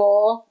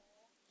uncomfortable.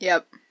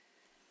 Yep.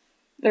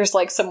 There's,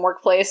 like, some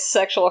workplace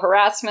sexual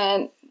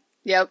harassment.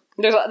 Yep.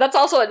 That's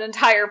also an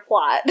entire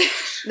plot.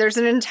 There's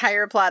an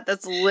entire plot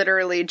that's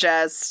literally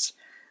just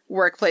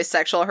workplace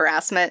sexual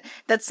harassment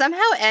that somehow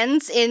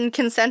ends in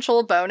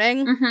consensual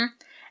boning. Mm-hmm.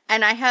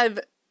 And I have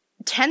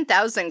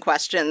 10,000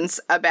 questions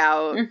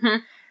about...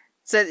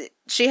 So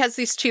she has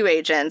these two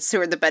agents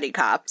who are the buddy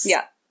cops.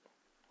 Yeah.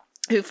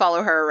 Who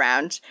follow her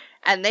around.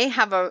 And they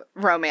have a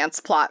romance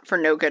plot for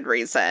no good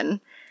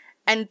reason.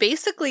 And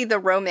basically the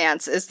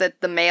romance is that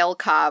the male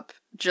cop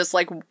just,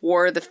 like,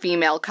 wore the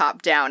female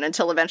cop down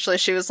until eventually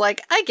she was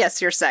like, I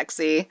guess you're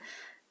sexy.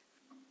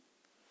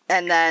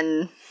 And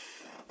then...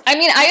 I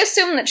mean, I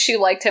assume that she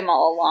liked him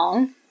all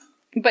along.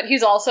 But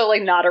he's also,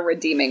 like, not a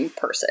redeeming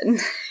person.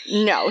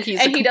 No, he's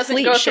and he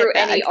doesn't go through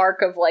shitbag. any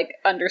arc of, like,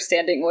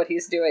 understanding what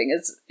he's doing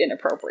is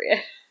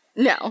inappropriate.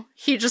 No,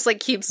 he just, like,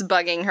 keeps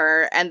bugging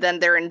her, and then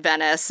they're in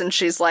Venice, and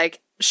she's like,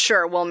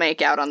 sure, we'll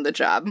make out on the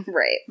job.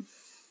 Right.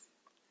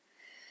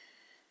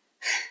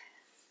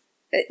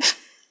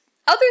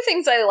 Other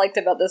things I liked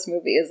about this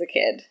movie as a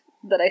kid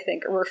that I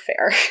think were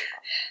fair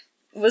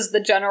was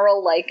the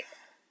general, like,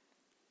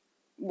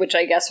 which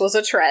I guess was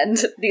a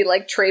trend, the,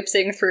 like,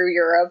 traipsing through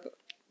Europe.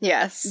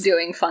 Yes.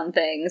 Doing fun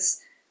things,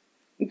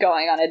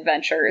 going on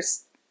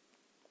adventures,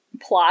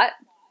 plot.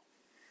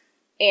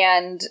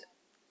 And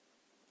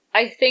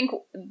I think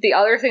the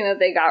other thing that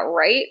they got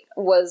right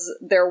was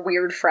their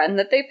weird friend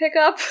that they pick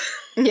up.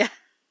 Yeah.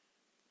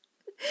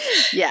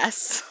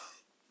 Yes.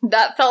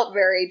 That felt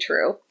very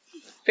true.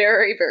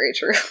 Very, very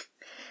true.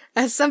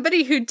 As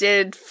somebody who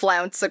did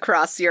flounce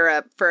across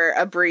Europe for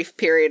a brief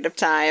period of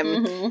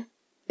time,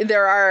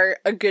 there are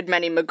a good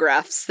many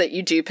McGruffs that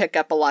you do pick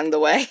up along the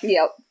way.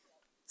 Yep.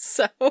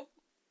 So.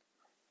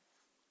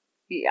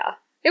 Yeah.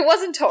 It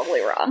wasn't totally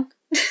wrong.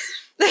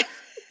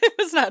 It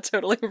was not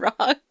totally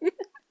wrong.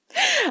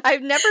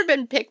 I've never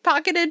been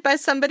pickpocketed by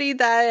somebody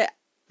that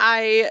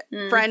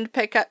friend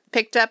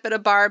picked up at a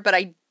bar, but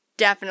I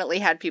definitely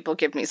had people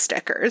give me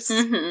stickers.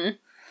 Mm-hmm.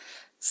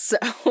 So.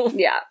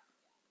 Yeah.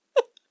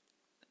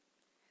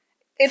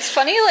 It's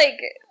funny, like,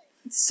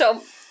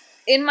 so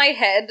in my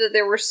head,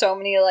 there were so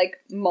many, like,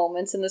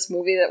 moments in this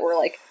movie that were,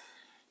 like,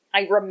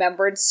 I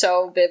remembered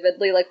so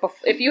vividly, like,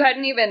 if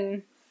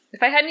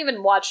I hadn't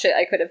even watched it,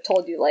 I could have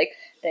told you, like,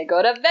 they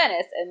go to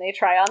Venice, and they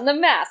try on the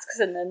masks,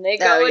 and then they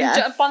go and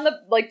jump on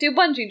do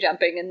bungee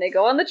jumping, and they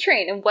go on the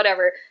train, and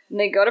whatever, and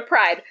they go to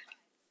Pride.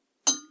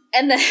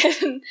 And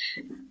then,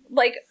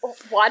 like,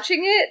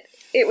 watching it,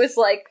 it was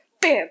like,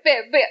 bam,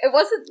 bam, bam.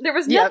 There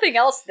was nothing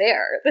else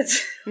there.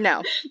 That's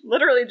No.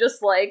 literally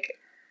just, like,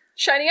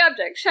 shiny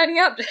object, shiny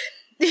object.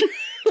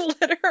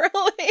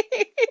 Literally.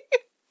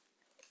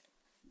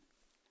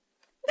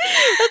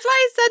 That's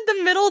why I said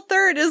the middle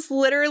third is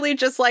literally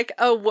just like,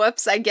 oh,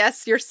 whoops, I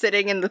guess you're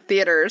sitting in the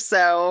theater,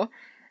 so...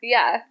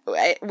 Yeah.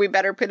 We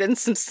better put in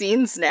some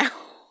scenes now.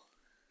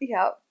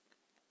 Yeah.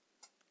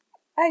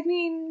 I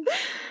mean,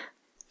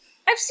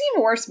 I've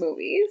seen worse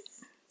movies.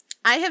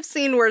 I have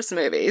seen worse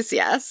movies,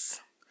 yes.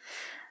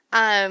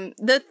 My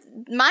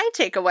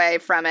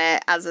takeaway from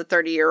it as a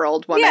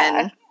 30-year-old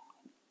woman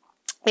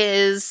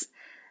is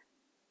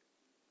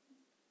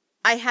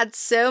I had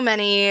so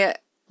many,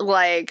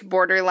 like,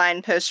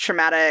 borderline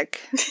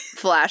post-traumatic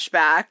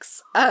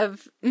flashbacks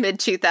of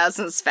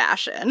mid-2000s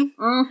fashion.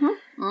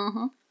 Mm-hmm.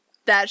 Mm-hmm.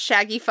 That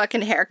shaggy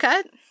fucking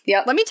haircut.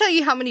 Yep. Let me tell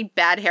you how many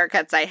bad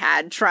haircuts I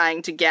had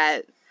trying to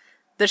get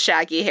the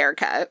shaggy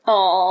haircut.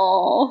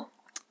 Oh.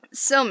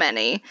 So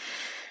many.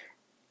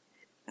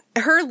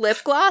 Her lip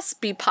gloss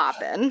be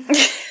poppin'.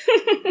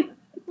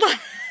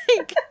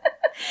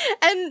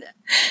 And,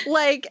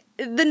 like,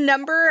 the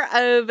number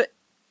of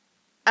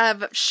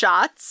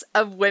shots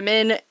of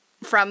women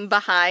from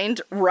behind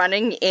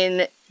running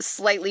in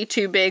slightly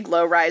too big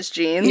low-rise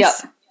jeans. Yep.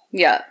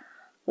 Yeah.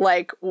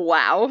 Like,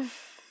 wow.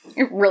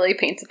 It really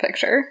paints a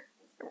picture.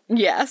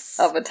 Yes.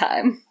 Of a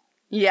time.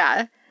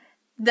 Yeah.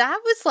 That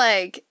was,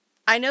 like,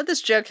 I know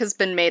this joke has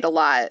been made a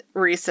lot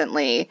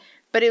recently,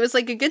 but it was,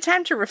 like, a good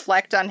time to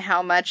reflect on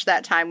how much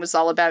that time was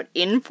all about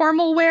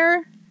informal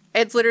wear.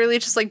 It's literally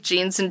just, like,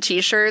 jeans and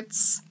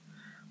t-shirts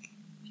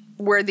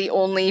were the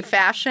only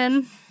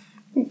fashion.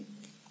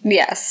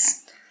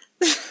 Yes.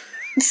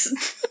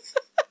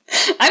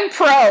 I'm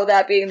pro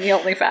that being the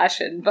only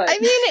fashion, but... I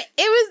mean,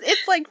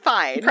 it's, like,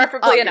 fine.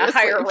 Preferably obviously. in a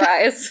higher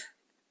rise.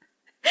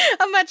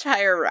 A much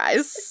higher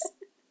rise.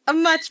 A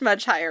much,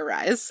 much higher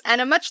rise. And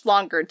a much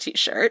longer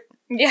t-shirt.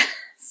 Yes.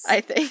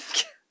 I think.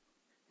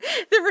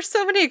 There were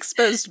so many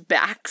exposed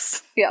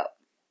backs. Yep.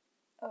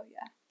 Oh,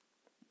 yeah.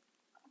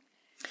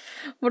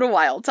 What a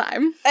wild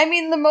time. I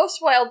mean, the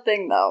most wild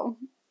thing, though,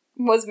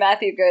 was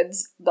Matthew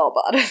Good's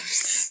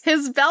bell-bottoms.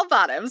 His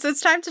bell-bottoms.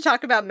 It's time to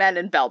talk about men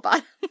in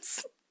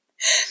bell-bottoms.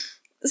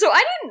 So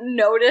I didn't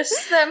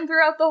notice them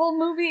throughout the whole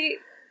movie,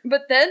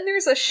 but then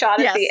there's a shot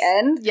at the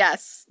end.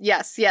 Yes.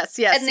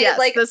 And they,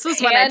 like, this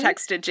was when I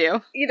texted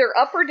you. Either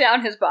up or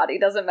down his body,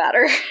 doesn't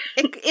matter.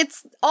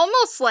 It's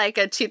almost like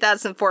a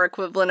 2004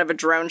 equivalent of a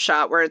drone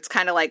shot where it's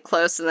kind of, like,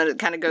 close and then it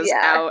kind of goes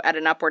out at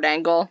an upward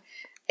angle.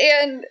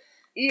 And...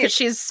 Because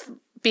she's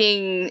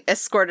being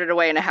escorted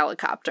away in a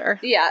helicopter.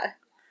 Yeah.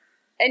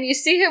 And you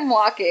see him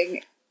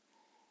walking,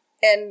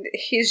 and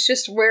he's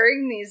just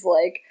wearing these,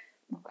 like,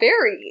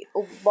 very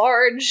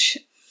large,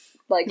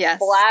 like,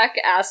 black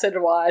acid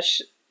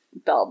wash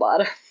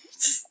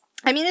bell-bottoms.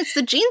 I mean, it's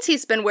the jeans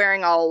he's been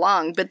wearing all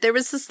along, but there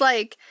was this,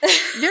 like,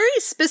 very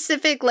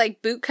specific,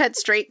 like, bootcut,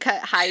 straight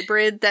cut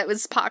hybrid that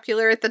was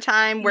popular at the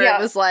time, where it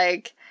was,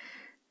 like,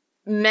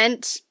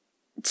 meant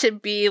to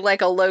be,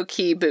 like, a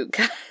low-key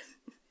bootcut.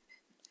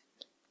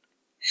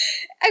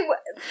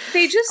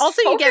 They just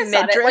also, you get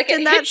midriff like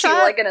in that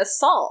shot. Like an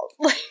assault.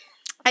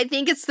 I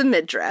think it's the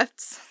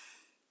midriffs.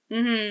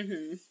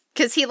 Mm-hmm.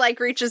 Because he, like,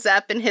 reaches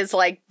up and his,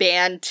 like,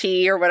 band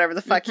tee or whatever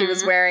the fuck he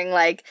was wearing,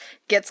 like,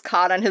 gets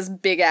caught on his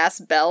big-ass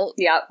belt.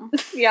 Yep.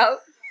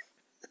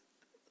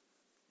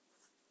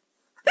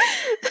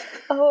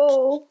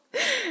 Oh.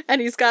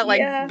 And he's got,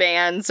 like,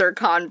 Vans or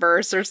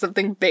Converse or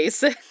something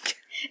basic.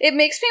 It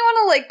makes me want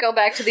to, like, go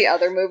back to the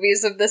other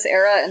movies of this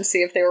era and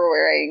see if they were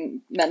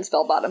wearing men's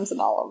bell-bottoms in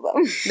all of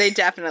them. They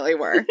definitely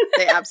were.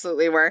 They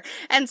absolutely were.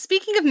 And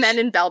speaking of men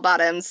in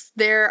bell-bottoms,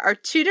 there are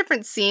 2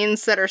 different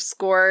scenes that are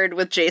scored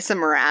with Jason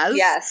Mraz.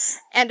 Yes.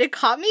 And it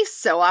caught me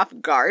so off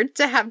guard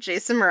to have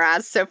Jason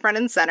Mraz so front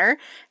and center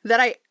that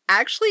I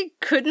actually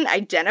couldn't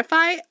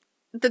identify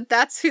that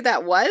that's who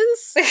that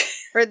was,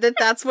 or that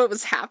that's what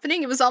was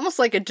happening. It was almost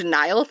like a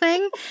denial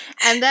thing.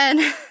 And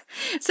then,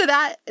 so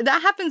that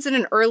happens in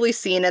an early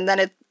scene, and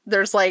then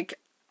there's like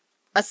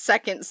a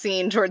second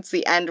scene towards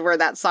the end where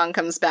that song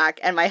comes back,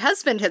 and my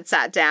husband had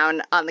sat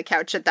down on the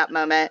couch at that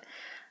moment,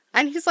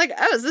 and he's like,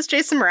 oh, is this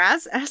Jason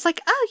Mraz? And I was like,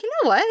 oh, you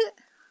know what?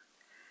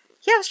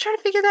 Yeah, I was trying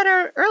to figure that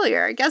out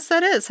earlier. I guess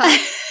that is, huh?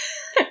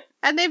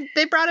 And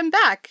they brought him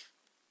back.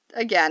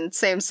 Again,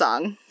 same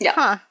song. Yeah.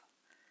 Huh.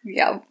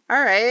 Yeah.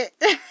 All right.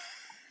 It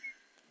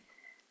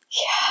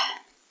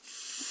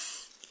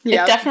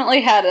definitely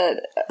had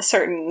a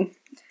certain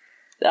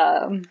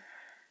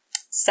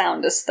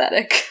sound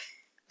aesthetic.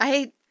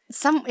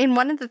 In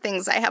one of the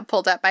things I have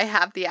pulled up, I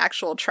have the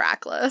actual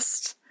track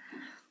list.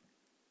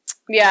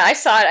 Yeah, I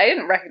saw it. I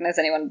didn't recognize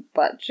anyone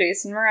but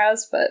Jason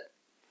Mraz, but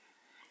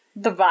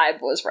the vibe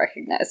was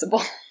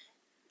recognizable.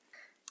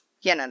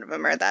 Yeah, none of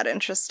them are that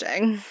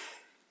interesting.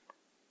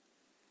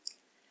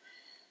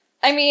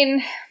 I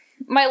mean,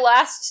 my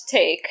last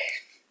take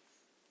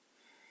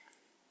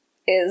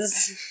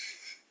is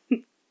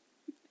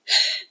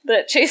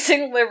that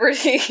Chasing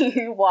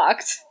Liberty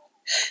walked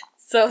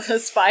so the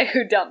spy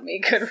who dumped me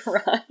could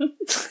run.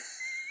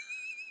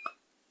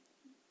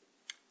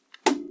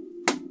 Oh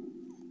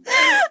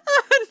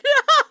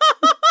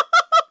no!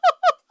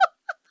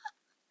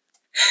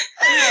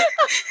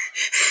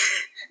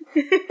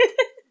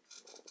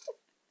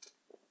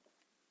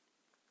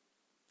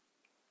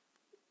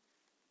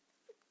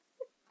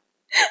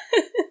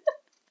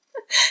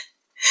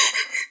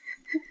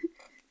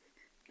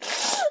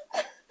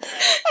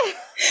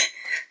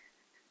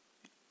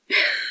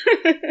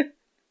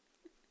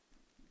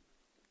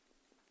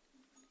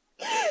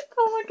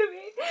 Don't look at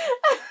me.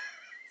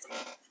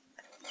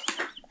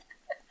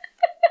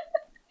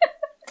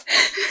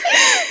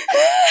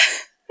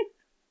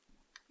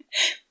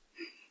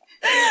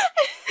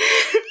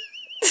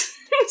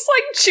 It's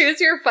like Choose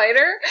Your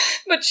Fighter,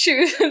 but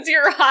choose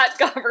your hot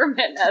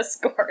government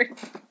escort.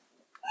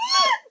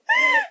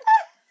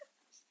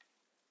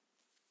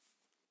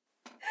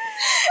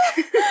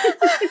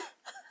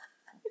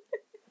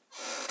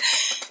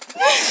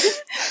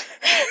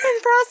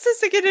 I'm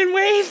processing it in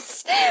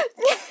waves.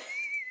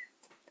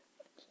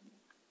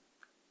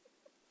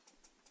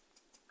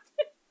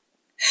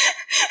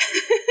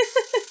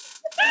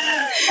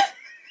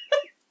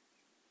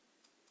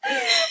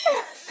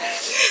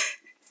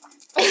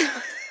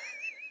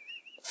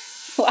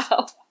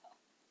 Wow.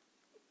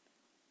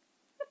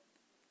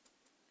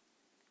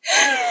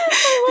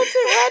 I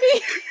wasn't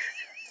ready.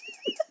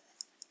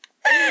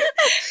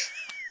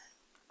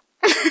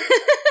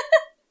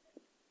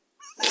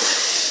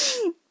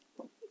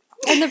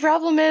 And the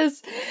problem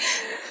is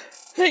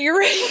that you're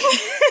right.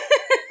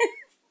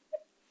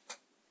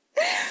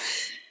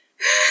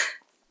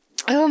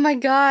 Oh my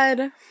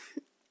god.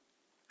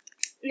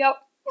 Yep.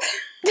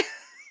 I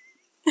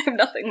have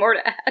nothing more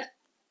to add.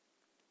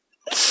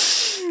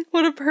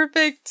 What a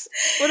perfect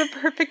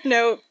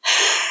note.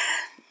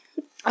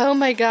 Oh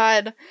my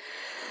god.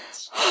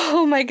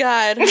 Oh my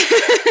god.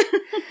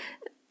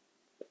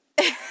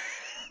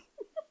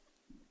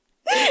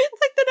 It's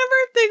like the number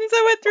of things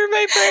that went through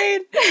my brain.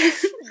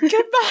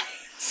 Goodbye.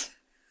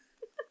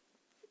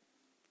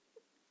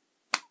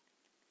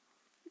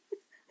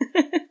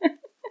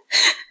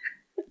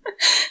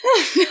 Oh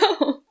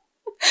no.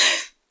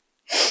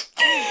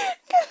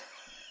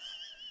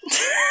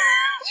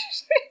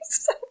 She's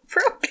so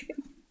broken.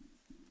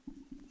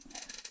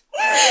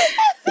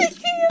 I'm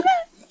thinking of it.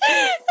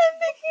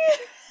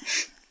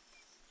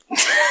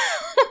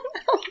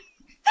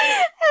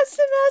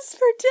 SMS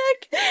for Dick,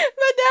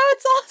 but now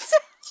it's also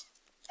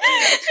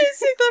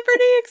Chasing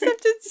Liberty,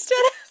 except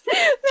instead of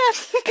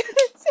Matthew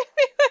couldn't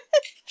me with.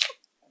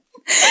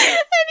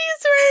 And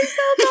he's wearing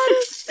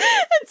bell-bottoms.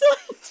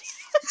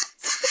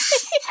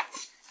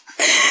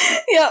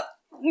 Yep.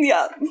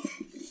 Yep.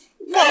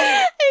 I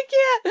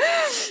can't.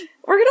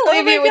 We're gonna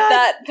leave you with God.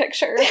 that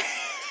picture.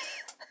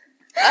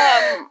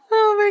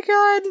 Oh my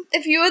god.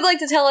 If you would like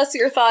to tell us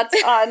your thoughts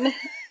on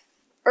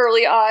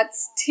early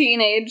aughts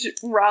teenage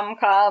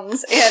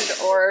rom-coms and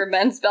or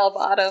men's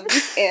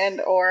bell-bottoms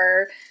and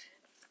or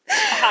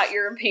hot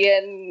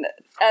European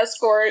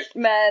escort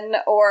men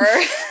or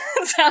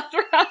sound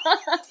wrong.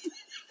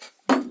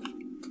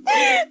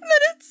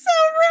 But it's so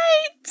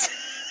right.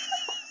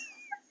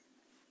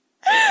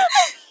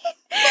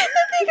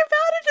 The thing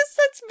about it is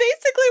that's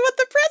basically what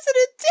the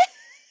president did.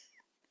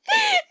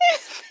 He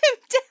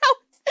pimped out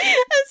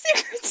a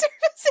Secret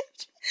Service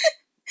agent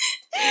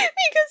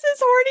because his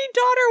horny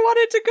daughter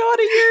wanted to go on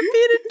a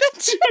European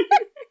adventure.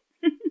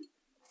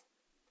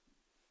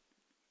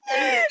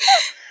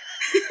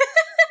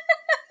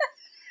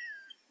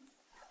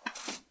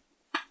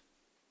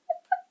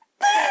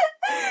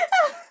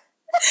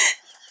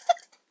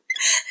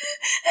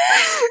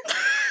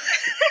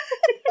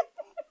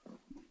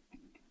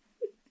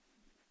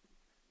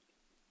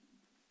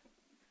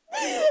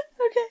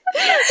 Okay.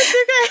 It's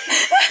okay.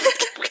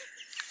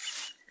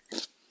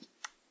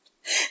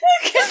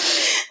 Okay.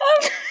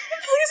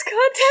 Please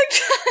contact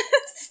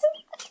us.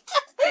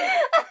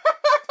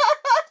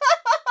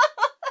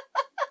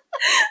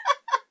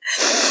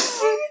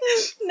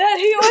 Nat,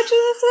 he watches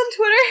us on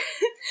Twitter.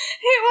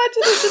 He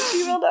watches us at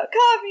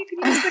gmail.com. You can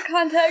use the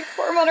contact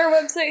form on our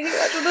website,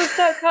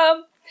 hewatchwithus.com.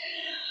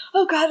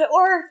 Oh god,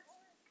 or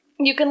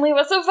you can leave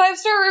us a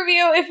 5-star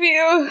review if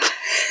you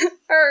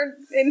are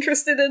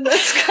interested in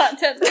this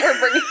content that we're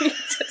bringing you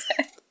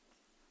today.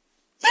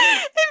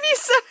 If you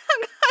somehow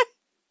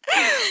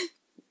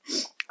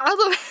got all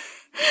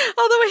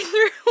the way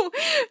through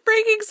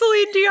breaking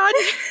Celine Dion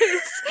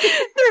news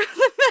through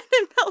the men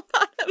in bell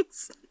bottoms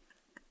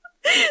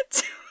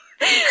to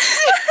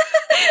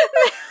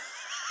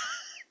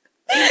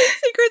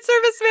Secret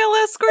Service male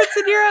escorts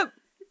in Europe.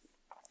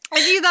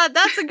 If you thought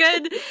that's a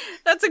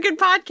good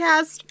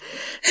podcast,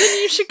 then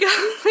you should go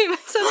leave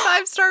us a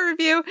 5-star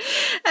review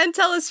and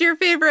tell us your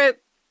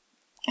favorite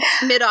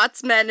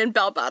mid-aughts men in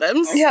bell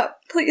bottoms. Yeah,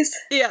 please.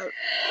 Yeah.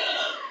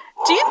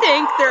 Do you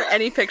think there are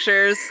any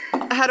pictures,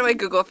 how do I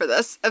Google for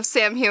this, of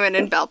Sam Heughan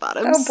in bell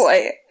bottoms? Oh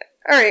boy.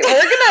 Alright, well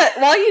we're gonna,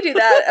 while you do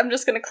that, I'm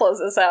just gonna close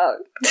this out.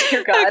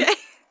 Dear God. Okay.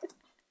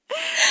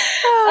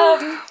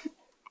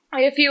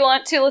 If you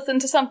want to listen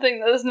to something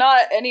that is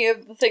not any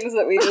of the things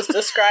that we just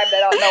described, I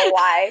don't know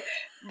why,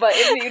 but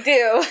if you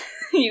do,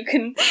 you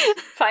can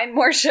find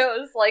more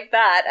shows like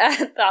that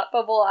at Thought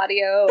Bubble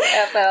Audio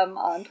FM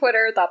on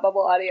Twitter,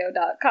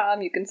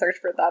 thoughtbubbleaudio.com. You can search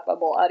for Thought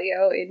Bubble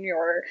Audio in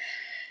your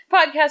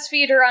podcast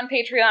feed or on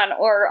Patreon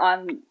or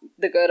on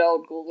the good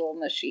old Google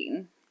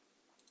machine.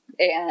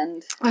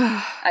 And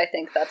I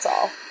think that's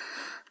all.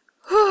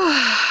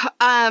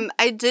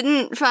 I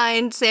didn't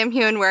find Sam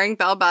Heughan wearing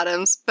bell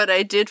bottoms, but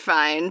I did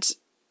find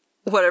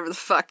whatever the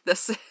fuck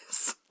this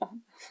is.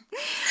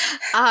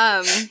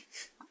 I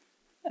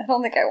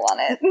don't think I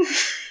want it.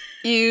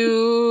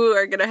 You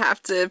are gonna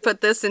have to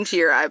put this into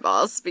your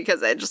eyeballs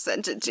because I just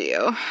sent it to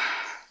you.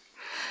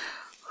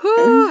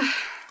 Whew.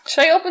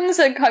 Should I open this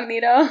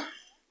incognito?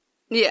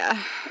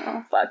 Yeah.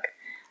 Oh, fuck.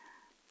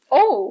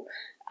 Oh,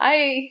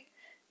 I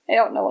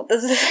don't know what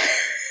this is.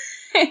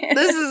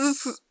 This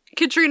is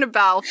Katrina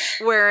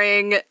Balfe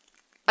wearing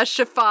a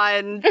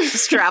chiffon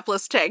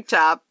strapless tank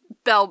top,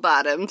 bell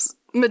bottoms,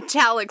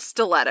 metallic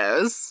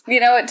stilettos. You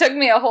know, it took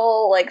me a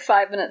whole,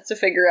 5 minutes to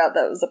figure out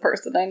that was the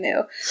person I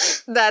knew.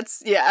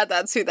 That's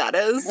who that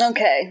is.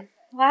 Okay.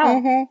 Wow.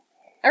 Mm-hmm.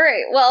 All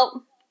right,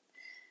 well,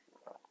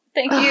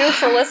 thank you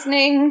for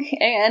listening,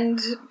 and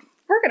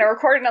we're gonna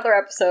record another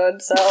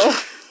episode, so...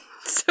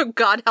 So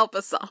God help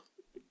us all.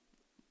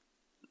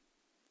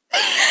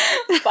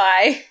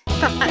 Bye.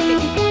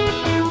 Bye.